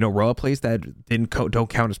rollout plays that don't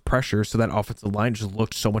count as pressure. So that offensive line just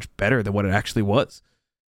looked so much better than what it actually was.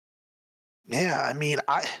 Yeah, I mean,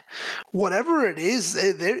 whatever it is,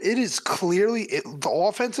 it is clearly the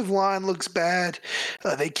offensive line looks bad.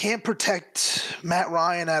 They can't protect Matt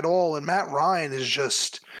Ryan at all, and Matt Ryan is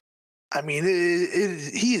just, I mean,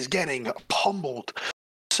 he is getting pummeled.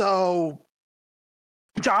 So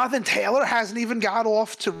Jonathan Taylor hasn't even got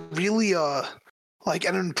off to really like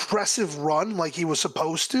an impressive run like he was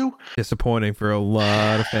supposed to. Disappointing for a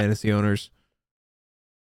lot of fantasy owners.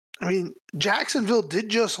 I mean, Jacksonville did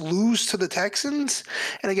just lose to the Texans.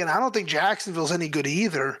 And again, I don't think Jacksonville's any good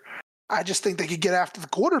either. I just think they could get after the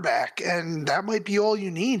quarterback, and that might be all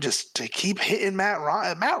you need just to keep hitting Matt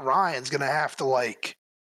Ryan. Matt Ryan's going to have to, like,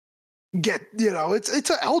 get,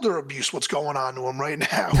 it's an elder abuse what's going on to him right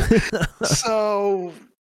now. So,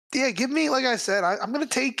 yeah, give me, like I said, I'm going to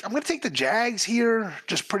take the Jags here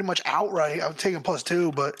just pretty much outright. I'm taking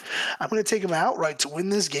 +2, but I'm going to take them outright to win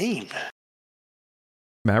this game.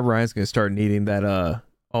 Matt Ryan's gonna start needing that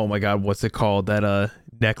oh my god, what's it called? That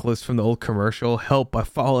necklace from the old commercial. Help, I've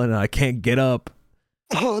fallen and I can't get up.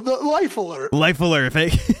 Oh, the Life Alert. Life Alert,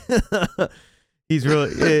 he's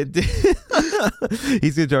really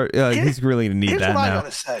he's really gonna need here's that what now. I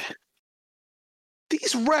gotta say.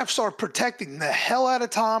 These refs are protecting the hell out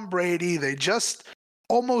of Tom Brady. They just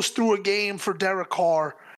almost threw a game for Derek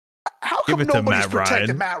Carr. How come nobody's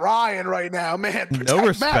protecting Matt Ryan right now, man? No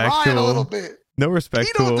respect Matt Ryan to a little him. bit. No respect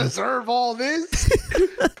to him. He don't deserve all this.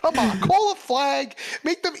 Come on, call a flag.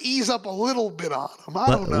 Make them ease up a little bit on him. I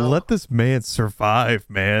don't know. Let this man survive,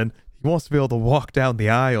 man. He wants to be able to walk down the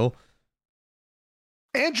aisle.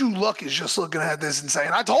 Andrew Luck is just looking at this and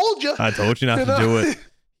saying, I told you. I told you not to do it.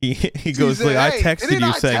 He goes, like, I texted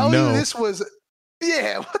you saying no. This was,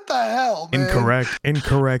 yeah, what the hell, man?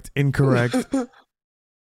 Incorrect.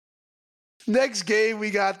 Next game, we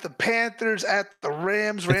got the Panthers at the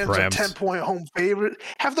Rams. Rams are 10-point home favorite.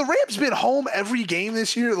 Have the Rams been home every game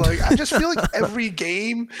this year? Like, I just feel like every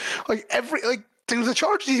game, do the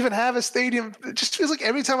Chargers even have a stadium? It just feels like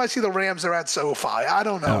every time I see the Rams, they're at SoFi. I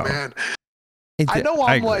don't know, man. I know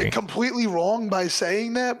I'm like completely wrong by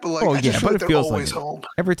saying that, but like I just feel like they're always home.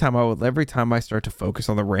 Every time I start to focus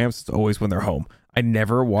on the Rams, it's always when they're home. I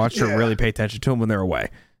never watch or really pay attention to them when they're away.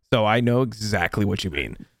 So I know exactly what you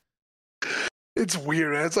mean. It's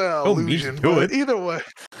weird. It's an illusion. But either way,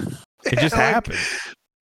 it just happens.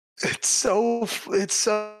 It's so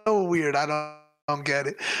weird. I don't get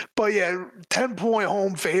it. But yeah, 10-point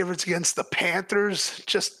home favorites against the Panthers.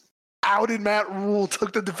 Just outed Matt Rule,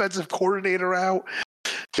 took the defensive coordinator out.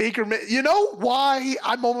 Baker, you know why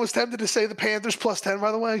I'm almost tempted to say the Panthers +10,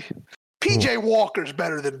 by the way? PJ Walker's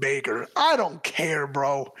better than Baker. I don't care,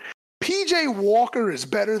 bro. PJ Walker is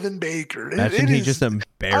better than Baker. Imagine he just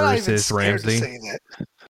embarrasses Ramsey. To say that.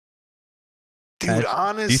 Dude,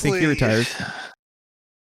 honestly. Do you think he retires?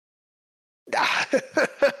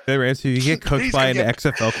 Hey, Ramsey, if you get cooked by an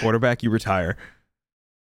XFL quarterback, you retire.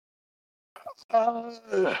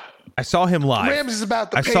 I saw him live. Ramsey's about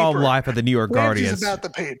the paper. I saw him live at the New York Guardians. Ramsey's about the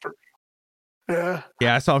paper. Yeah.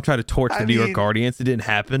 Yeah, I saw him try to torch the New York Guardians. It didn't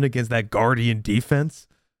happen against that Guardian defense.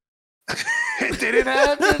 It didn't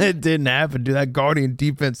happen? It didn't happen, dude. That Guardian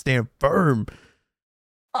defense stand firm.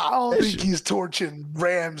 I don't think he's torching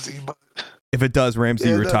Ramsey, but if it does,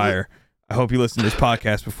 Ramsey, retire. I hope you listen to this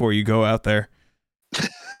podcast before you go out there.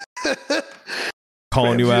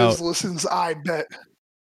 Calling Ramsey you out. Listens, I bet.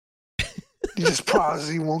 He just promises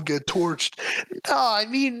he won't get torched. No, I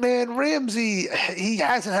mean, man, Ramsey, he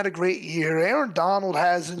hasn't had a great year. Aaron Donald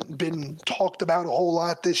hasn't been talked about a whole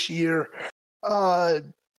lot this year.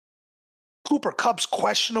 Cooper Kupp's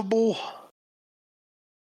questionable.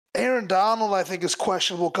 Aaron Donald, I think, is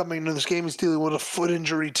questionable coming into this game. He's dealing with a foot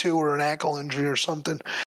injury, too, or an ankle injury or something.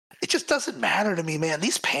 It just doesn't matter to me, man.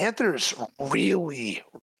 These Panthers really,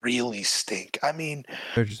 really stink. I mean,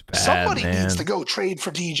 they're just bad, somebody needs to go trade for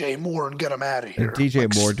DJ Moore and get him out of here. And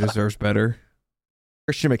DJ Moore deserves better.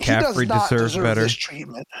 Christian McCaffrey deserves better. This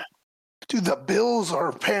treatment. Dude, the Bills are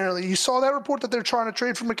apparently... You saw that report that they're trying to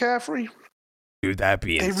trade for McCaffrey? Dude, that'd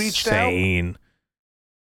be insane.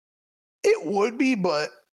 It would be, but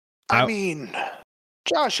I mean,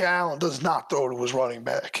 Josh Allen does not throw to his running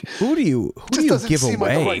back. Who do you give away?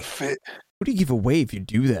 Like the right fit. Who do you give away if you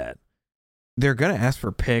do that? They're gonna ask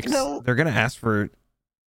for picks. They're gonna ask for.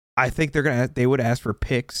 I think they would ask for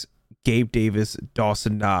picks, Gabe Davis,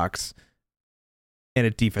 Dawson Knox, and a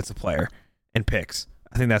defensive player and picks.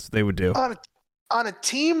 I think that's what they would do on a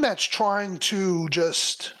team that's trying to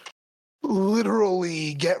just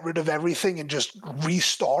literally get rid of everything and just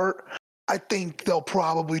restart, I think they'll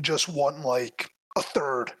probably just want like a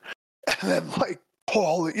third and then like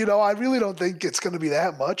Paul, I really don't think it's going to be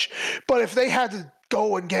that much. But if they had to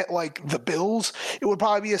go and get like the Bills, it would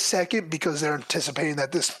probably be a second because they're anticipating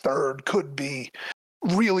that this third could be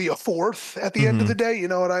really a fourth at the end of the day. You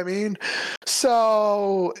know what I mean?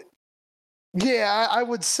 So, yeah, I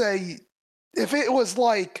would say if it was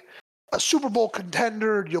like a Super Bowl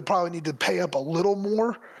contender, you'll probably need to pay up a little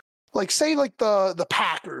more. Like say like the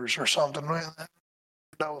Packers or something, right?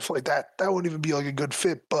 If like that wouldn't even be like a good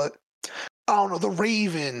fit, but I don't know, the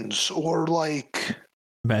Ravens or like.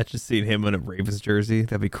 Imagine seeing him in a Ravens jersey.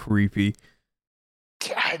 That'd be creepy.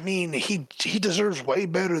 I mean, he deserves way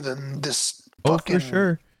better than this fucking for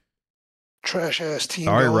sure trash ass team.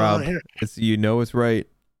 Sorry, Rob. Here. It's it's right.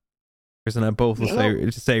 Chris and I both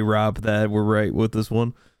will say Rob that we're right with this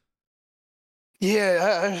one.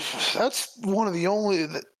 Yeah, that's one of the only.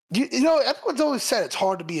 Everyone's always said it's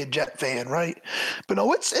hard to be a Jet fan, right? But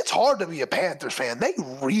no, it's hard to be a Panthers fan. They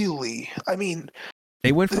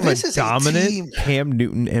went from a dominant Cam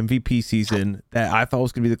Newton MVP season that I thought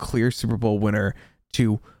was going to be the clear Super Bowl winner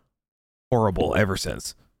to horrible ever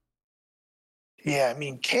since. Yeah, I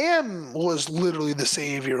mean, Cam was literally the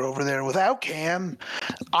savior over there. Without Cam,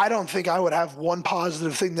 I don't think I would have one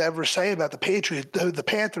positive thing to ever say about the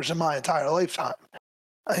Panthers in my entire lifetime.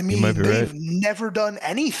 I mean, they've never done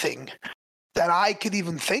anything that I could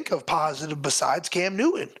even think of positive besides Cam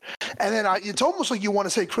Newton. And then it's almost like you want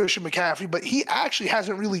to say Christian McCaffrey, but he actually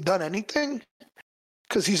hasn't really done anything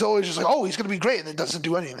because he's always just like, oh, he's going to be great, and then doesn't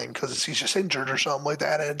do anything because he's just injured or something like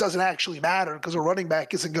that. And it doesn't actually matter because a running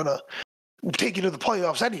back isn't going to take you to the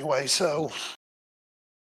playoffs anyway. So it's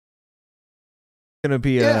going to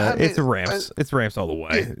be it's Rams. It's Rams all the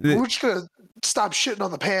way. Yeah, we're just going to stop shitting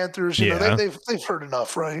on the Panthers. You know, they've heard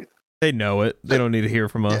enough, right? They know it. They don't need to hear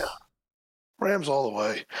from us. Yeah. Rams all the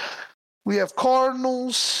way. We have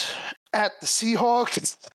Cardinals at the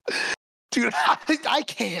Seahawks. Dude, I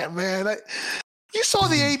can't, man. You saw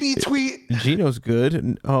the AB tweet. Gino's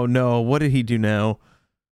good. Oh, no. What did he do now?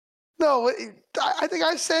 No, I think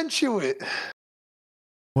I sent you it.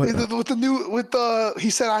 What?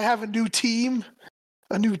 He said, I have a new team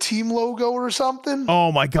logo or something.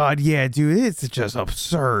 Oh, my God. Yeah, dude. It's just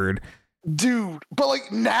absurd. Dude, but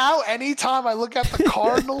like now, anytime I look at the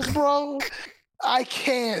Cardinals, bro, I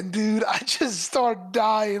can't, dude. I just start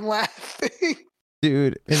dying laughing.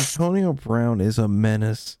 Dude, Antonio Brown is a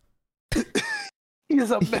menace.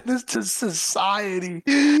 He's a menace to society.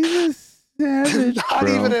 He's a savage, Not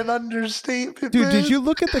even an understatement. Dude, man. Did you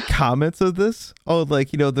look at the comments of this? Oh,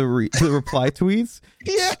 like, the reply tweets?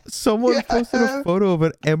 Yeah. Someone posted a photo of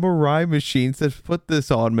an MRI machine, said, put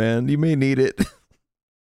this on, man. You may need it.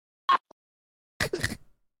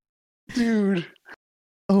 Dude.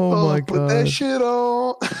 Oh my God. Put that shit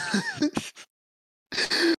on.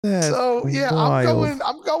 So yeah, wild.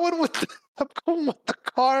 I'm going with the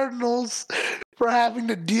Cardinals for having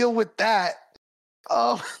to deal with that.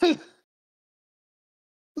 No,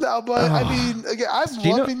 but I mean, again, I'm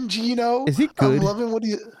loving Gino. Is he good? I'm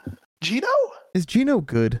loving Gino? Is Gino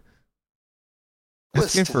good?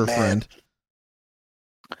 Listen, for a friend.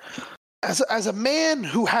 As a man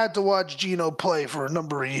who had to watch Gino play for a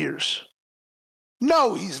number of years,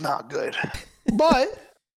 no, he's not good. But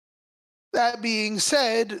that being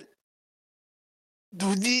said,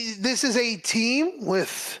 this is a team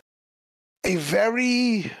with a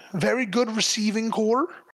very, very good receiving core,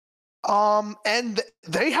 and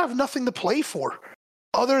they have nothing to play for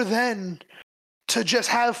other than to just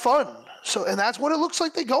have fun. So, and that's what it looks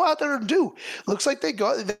like they go out there and do. Looks like they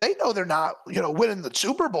know they're not, winning the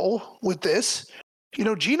Super Bowl with this.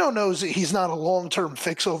 Gino knows that he's not a long-term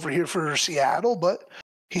fix over here for Seattle, but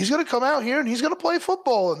he's going to come out here and he's going to play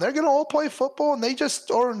football, and they're going to all play football, and they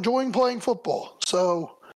just are enjoying playing football.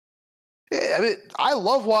 So, yeah, I mean, I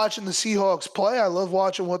love watching the Seahawks play. I love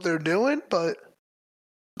watching what they're doing, but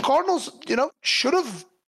Cardinals, should have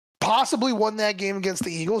possibly won that game against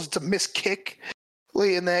the Eagles. It's a missed kick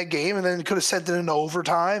late in that game, and then could have sent it into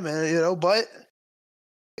overtime, and but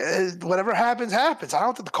whatever happens. I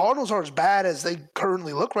don't think the Cardinals are as bad as they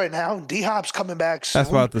currently look right now. D-Hop's coming back soon. That's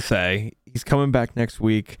what I was about to say. He's coming back next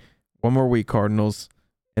week. One more week, Cardinals,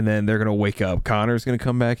 and then they're gonna wake up. Connor's gonna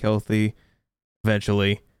come back healthy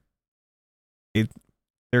eventually. They're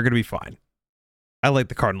gonna be fine. I like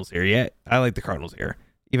the Cardinals here. Yeah, I like the Cardinals here.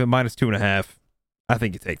 Even -2.5. I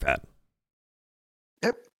think you take that.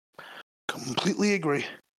 Yep. Completely agree.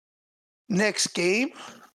 Next game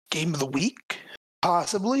of the week,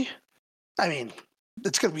 possibly. I mean,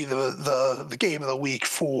 it's going to be the game of the week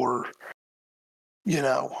for,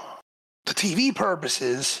 the TV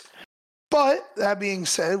purposes. But that being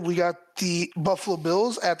said, we got the Buffalo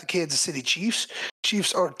Bills at the Kansas City Chiefs.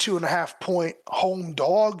 Chiefs are 2.5-point home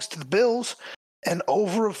dogs to the Bills and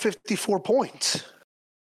over 54 points.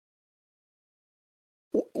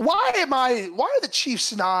 Why are the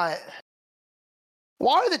Chiefs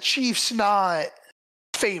not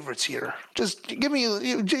favorites here? Just give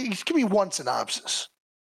me one synopsis.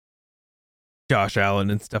 Josh Allen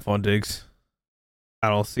and Stephon Diggs. I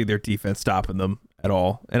don't see their defense stopping them at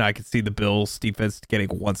all, and I can see the Bills' defense getting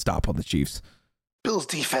one stop on the Chiefs. Bills'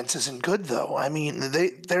 defense isn't good though. I mean,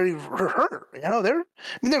 they're hurt. You know,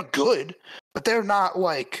 they're good, but they're not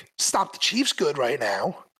like stop the Chiefs good right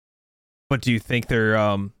now. But do you think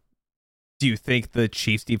the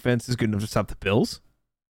Chiefs' defense is good enough to stop the Bills?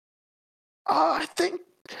 I think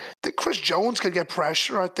that Chris Jones could get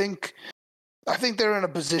pressure. I think they're in a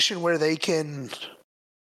position where they can.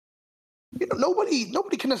 You know,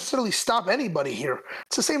 nobody can necessarily stop anybody here.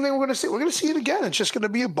 It's the same thing we're going to see. We're going to see it again. It's just going to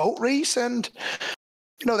be a boat race. And,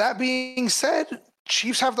 you know, that being said,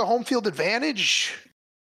 Chiefs have the home field advantage.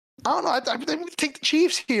 I don't know. I'm going to take the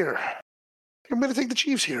Chiefs here.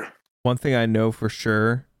 One thing I know for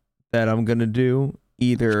sure that I'm going to do,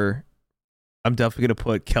 either I'm definitely going to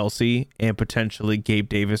put Kelsey and potentially Gabe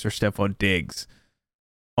Davis or Stephon Diggs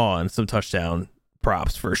on some touchdown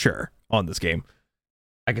props for sure on this game.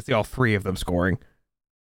 I can see all three of them scoring.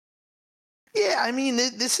 Yeah, I mean,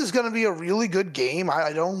 this is going to be a really good game.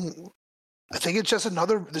 I think it's just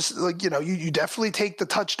another. This like you definitely take the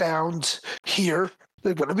touchdowns here.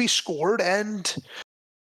 They're going to be scored, and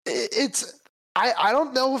it's. I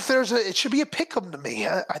don't know if it should be a pick'em to me.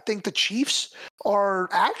 I think the Chiefs are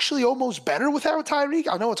actually almost better without Tyreek.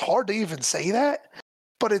 I know it's hard to even say that,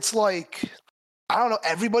 but it's like I don't know.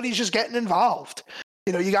 Everybody's just getting involved.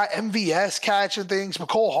 You know, you got MVS catching things.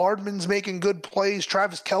 McCole Hardman's making good plays.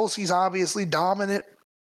 Travis Kelce's obviously dominant.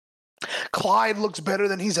 Clyde looks better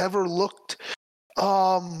than he's ever looked.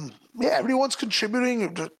 Yeah, everyone's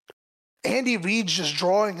contributing. Andy Reid's just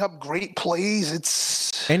drawing up great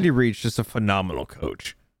plays. Andy Reid's just a phenomenal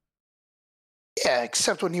coach. Yeah,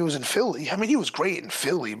 except when he was in Philly. I mean, he was great in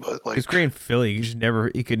Philly, but like he was great in Philly.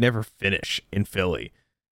 He could never finish in Philly.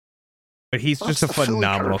 But he's just a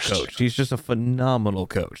phenomenal coach. He's just a phenomenal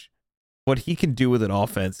coach. What he can do with an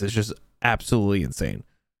offense is just absolutely insane.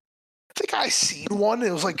 I think I seen one.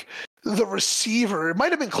 It was like the receiver. It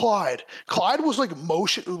might have been Clyde. Clyde was like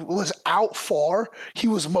was out far. He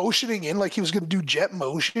was motioning in like he was going to do jet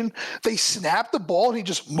motion. They snapped the ball and he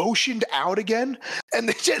just motioned out again. And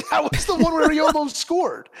that was the one where he almost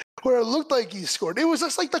scored. Where it looked like he scored. It was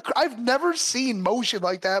just like I've never seen motion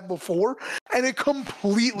like that before, and it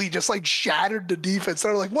completely just like shattered the defense.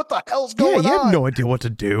 They're like, "What the hell's going on?" Yeah, you have no idea what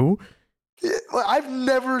to do. I've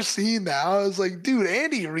never seen that. I was like, dude,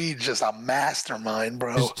 Andy Reid's just a mastermind,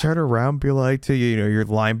 bro. Just turn around, be like to your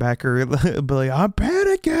linebacker, be like, "I'm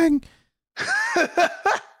panicking."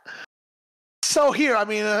 So here, I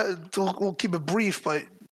mean, we'll keep it brief, but.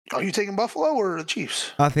 Are you taking Buffalo or the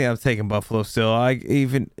Chiefs? I think I'm taking Buffalo still. I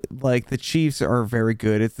even like the Chiefs are very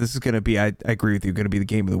good. This is going to be, I agree with you, going to be the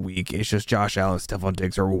game of the week. It's just Josh Allen and Stephon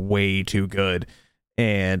Diggs are way too good.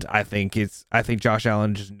 And I think Josh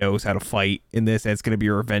Allen just knows how to fight in this. And it's going to be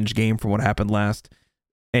a revenge game from what happened last.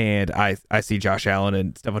 And I see Josh Allen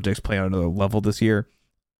and Stephon Diggs play on another level this year.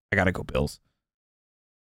 I got to go Bills.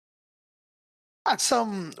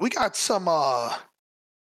 We got some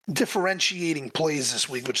differentiating plays this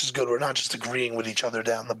week, which is good. We're not just agreeing with each other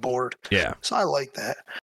down the board. Yeah. So I like that.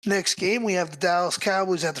 Next game, we have the Dallas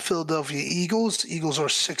Cowboys at the Philadelphia Eagles. Eagles are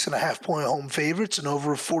 6.5-point home favorites and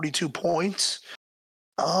over 42 points.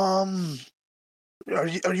 Are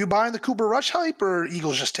you buying the Cooper Rush hype or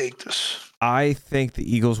Eagles just take this? I think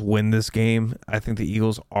the Eagles win this game. I think the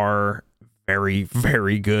Eagles are very,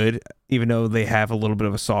 very good, even though they have a little bit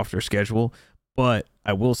of a softer schedule. But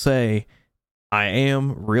I will say, I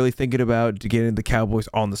am really thinking about getting the Cowboys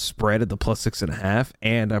on the spread at the +6.5,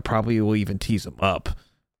 and I probably will even tease them up.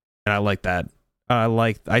 And I like that.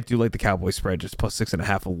 I do like the Cowboys spread just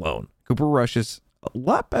 +6.5 alone. Cooper Rush is a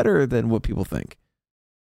lot better than what people think.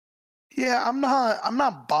 Yeah, I'm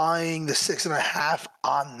not buying the 6.5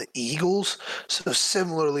 on the Eagles. So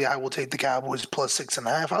similarly, I will take the Cowboys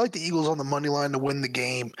 +6.5. I like the Eagles on the money line to win the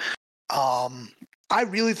game. I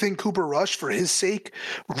really think Cooper Rush, for his sake,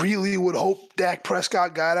 really would hope Dak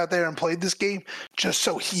Prescott got out there and played this game just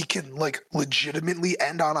so he can like legitimately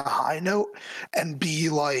end on a high note and be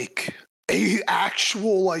like a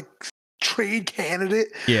actual like trade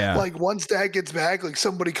candidate. Yeah. Like once Dak gets back, like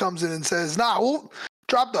somebody comes in and says, "Nah, we'll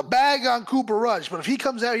dropped a bag on Cooper Rush, but if he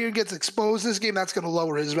comes out here and gets exposed this game, that's going to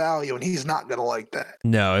lower his value, and he's not going to like that.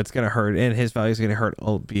 No, it's going to hurt, and his value is going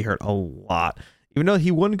to be hurt a lot. Even though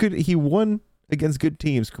he won against good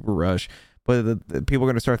teams, Cooper Rush, but the people are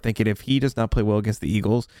going to start thinking if he does not play well against the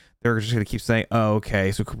Eagles, they're just going to keep saying, "Oh,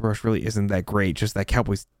 okay, so Cooper Rush really isn't that great. Just that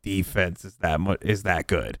Cowboys defense is that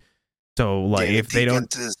good." So like if they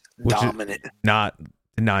don't, dominant, not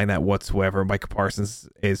denying that whatsoever. Micah Parsons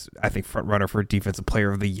is, I think, front runner for Defensive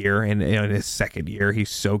Player of the Year, and in his second year, he's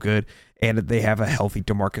so good. And they have a healthy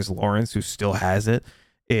DeMarcus Lawrence who still has it.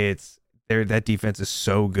 That defense is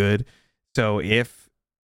so good. So if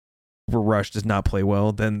Cooper Rush does not play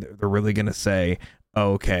well, then they're really going to say,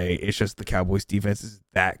 oh, okay, it's just the Cowboys defense is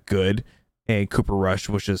that good, and Cooper Rush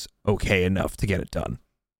was just okay enough to get it done.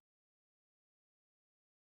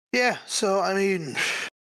 Yeah, so I mean,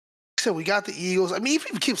 so we got the Eagles. I mean, even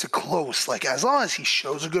if he keeps it close, like as long as he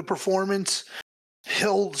shows a good performance,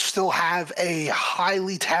 he'll still have a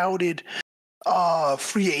highly touted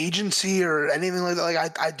free agency or anything like that.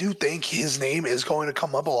 Like I do think his name is going to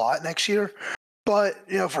come up a lot next year. But,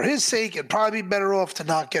 for his sake, it'd probably be better off to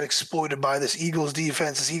not get exploited by this Eagles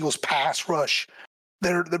defense, this Eagles pass rush.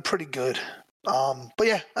 They're pretty good. But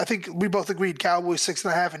yeah, I think we both agreed Cowboys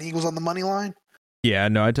 6.5 and Eagles on the money line. Yeah,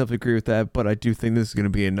 no, I definitely agree with that, but I do think this is going to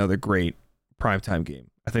be another great primetime game.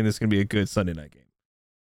 I think this is going to be a good Sunday night game.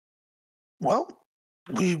 Well,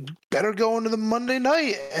 we better go into the Monday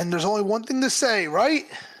night, and there's only one thing to say, right?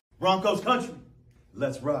 Broncos country,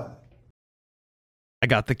 let's ride. I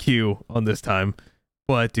got the cue on this time,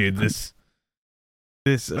 but dude, this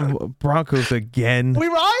Broncos again. We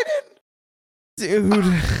riding?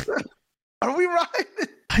 Dude. Are we riding?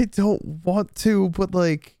 I don't want to, but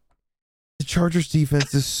like, the Chargers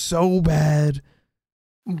defense is so bad.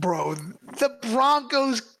 Bro, the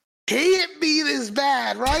Broncos can't be this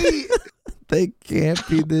bad, right? They can't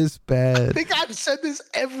be this bad. I think I've said this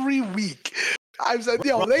every week. I've said,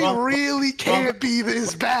 they really can't be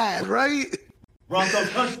this bad, right? Broncos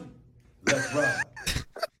country, let's ride.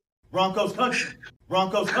 Broncos country,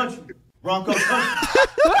 Broncos country, Broncos country,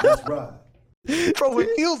 let's ride. Bro, it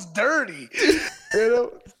feels dirty.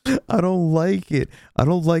 I don't like it. I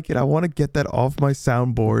want to get that off my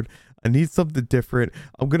soundboard. I need something different.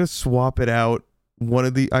 I'm gonna swap it out.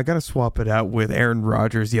 I gotta swap it out with Aaron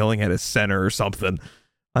Rodgers yelling at his center or something.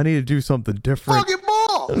 I need to do something different. Fucking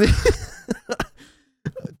ball,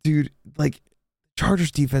 dude. Like,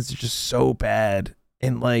 Chargers defense is just so bad,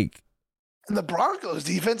 and the Broncos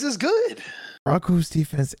defense is good. Broncos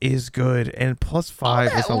defense is good, and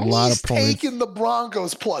 +5 is a lot of points. Taking the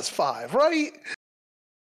Broncos +5, right?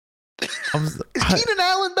 Is Keenan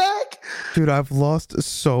Allen back? Dude, I've lost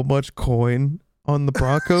so much coin on the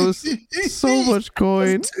Broncos. So much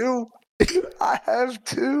coin. I have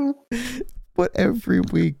two. But every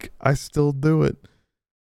week, I still do it.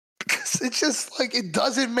 Because it's just it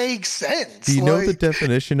doesn't make sense. Do you know the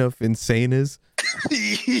definition of insane is?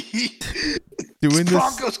 Doing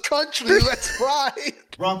Broncos country, let's ride.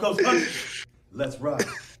 Broncos country, let's ride.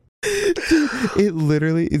 Dude, it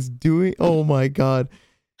literally is doing, oh my God.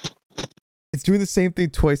 It's doing the same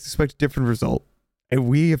thing twice, expect a different result. And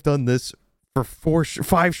we have done this for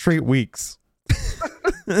 5 straight weeks.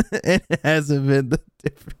 And it hasn't been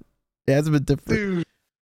different. It hasn't been different. Dude,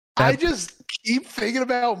 I just keep thinking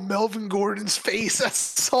about Melvin Gordon's face.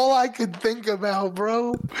 That's all I could think about,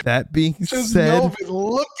 bro. That being just said, Melvin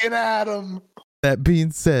looking at him. That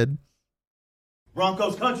being said,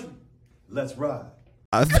 Broncos country, let's ride.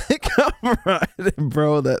 I think I'm riding,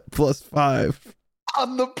 bro, that +5.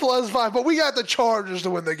 On the +5, but we got the Chargers to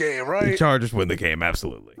win the game, right? The Chargers win the game,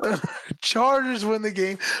 absolutely. Chargers win the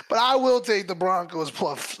game, but I will take the Broncos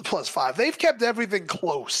 +5. They've kept everything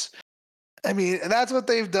close. I mean, and that's what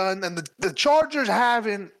they've done. And the Chargers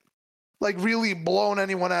haven't really blown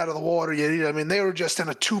anyone out of the water yet. I mean, they were just in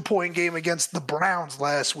a 2-point game against the Browns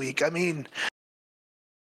last week. I mean,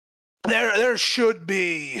 there should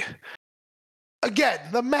be. Again,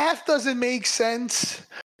 the math doesn't make sense.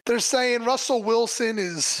 They're saying Russell Wilson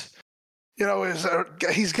is,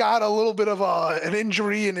 he's got a little bit of an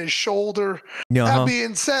injury in his shoulder. Uh-huh. That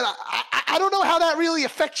being said, I don't know how that really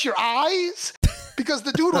affects your eyes because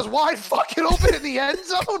the dude was wide fucking open in the end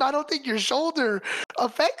zone. I don't think your shoulder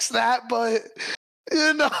affects that, but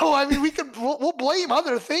I mean, we'll blame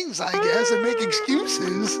other things, I guess, and make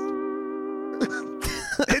excuses.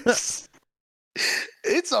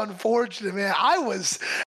 It's unfortunate, man. I was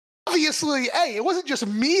obviously, it wasn't just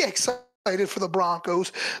me excited for the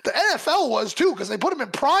Broncos. The NFL was too, because they put them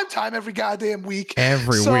in prime time every goddamn week.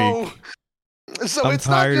 Every week. So it's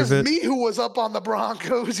not just me who was up on the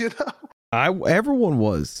Broncos, Everyone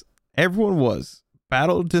was.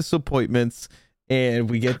 battle of disappointments, and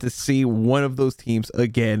we get to see one of those teams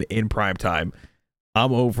again in primetime.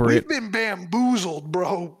 I'm over We've it. been bamboozled,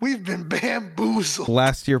 bro. We've been bamboozled.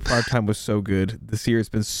 Last year, primetime was so good. This year, it's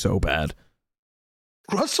been so bad.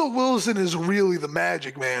 Russell Wilson is really the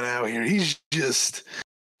magic man out here. He's just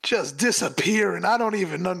disappearing. I don't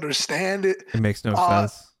even understand it. It makes no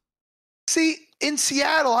sense. See, in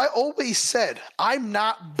Seattle, I always said I'm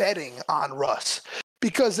not betting on Russ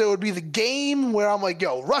because there would be the game where I'm like,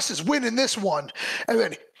 yo, Russ is winning this one. And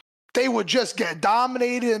then they would just get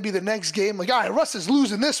dominated and be the next game like, all right, Russ is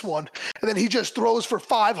losing this one. And then he just throws for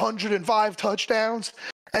 505 touchdowns.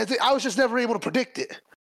 And I was just never able to predict it.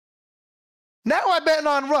 Now I'm betting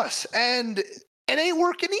on Russ, and it ain't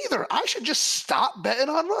working either. I should just stop betting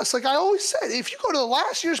on Russ. Like I always said, if you go to the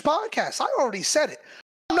last year's podcast, I already said it.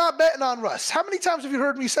 I'm not betting on Russ. How many times have you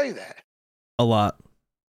heard me say that? A lot.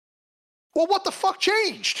 Well, what the fuck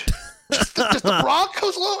changed? just the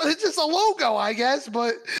Broncos logo? It's just a logo, I guess,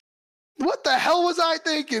 but what the hell was I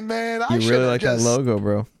thinking, man? You really like that logo,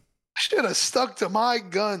 bro. I should have stuck to my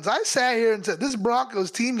guns. I sat here and said, this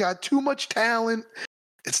Broncos team got too much talent.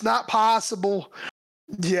 It's not possible.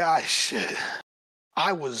 Yeah,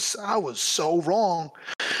 I was so wrong.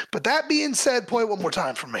 But that being said, play it one more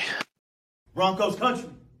time for me. Broncos country.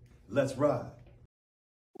 Let's ride.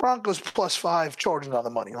 Broncos +5, Chargers on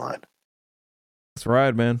the money line. Let's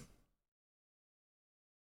ride, man.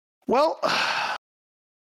 Well,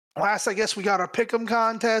 last I guess we got our pick'em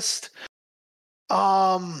contest.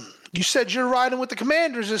 You said you're riding with the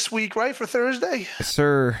Commanders this week, right, for Thursday? Yes,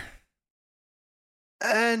 sir.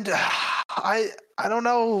 And I don't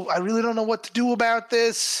know. I really don't know what to do about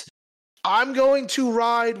this. I'm going to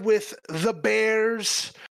ride with the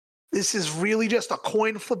Bears. This is really just a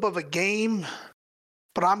coin flip of a game,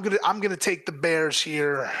 but I'm gonna take the Bears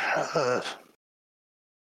here.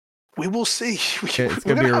 We will see. It's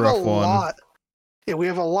gonna be a rough one. Yeah, we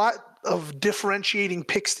have a lot of differentiating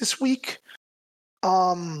picks this week.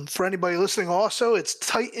 For anybody listening, also, it's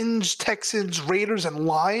Titans, Texans, Raiders, and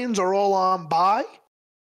Lions are all on bye.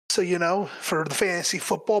 So, you know, for the fantasy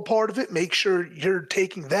football part of it, make sure you're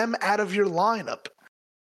taking them out of your lineup.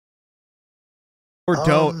 Or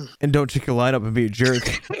don't. And don't check your lineup and be a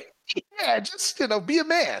jerk. Yeah, just, be a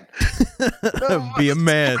man. Be a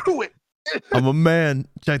man. Screw it. I'm a man.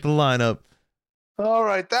 Check the lineup. All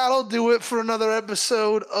right, that'll do it for another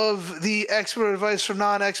episode of the Expert Advice from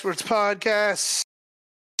Non-Experts podcast.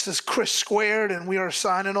 This is Chris Squared, and we are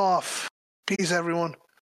signing off. Peace, everyone.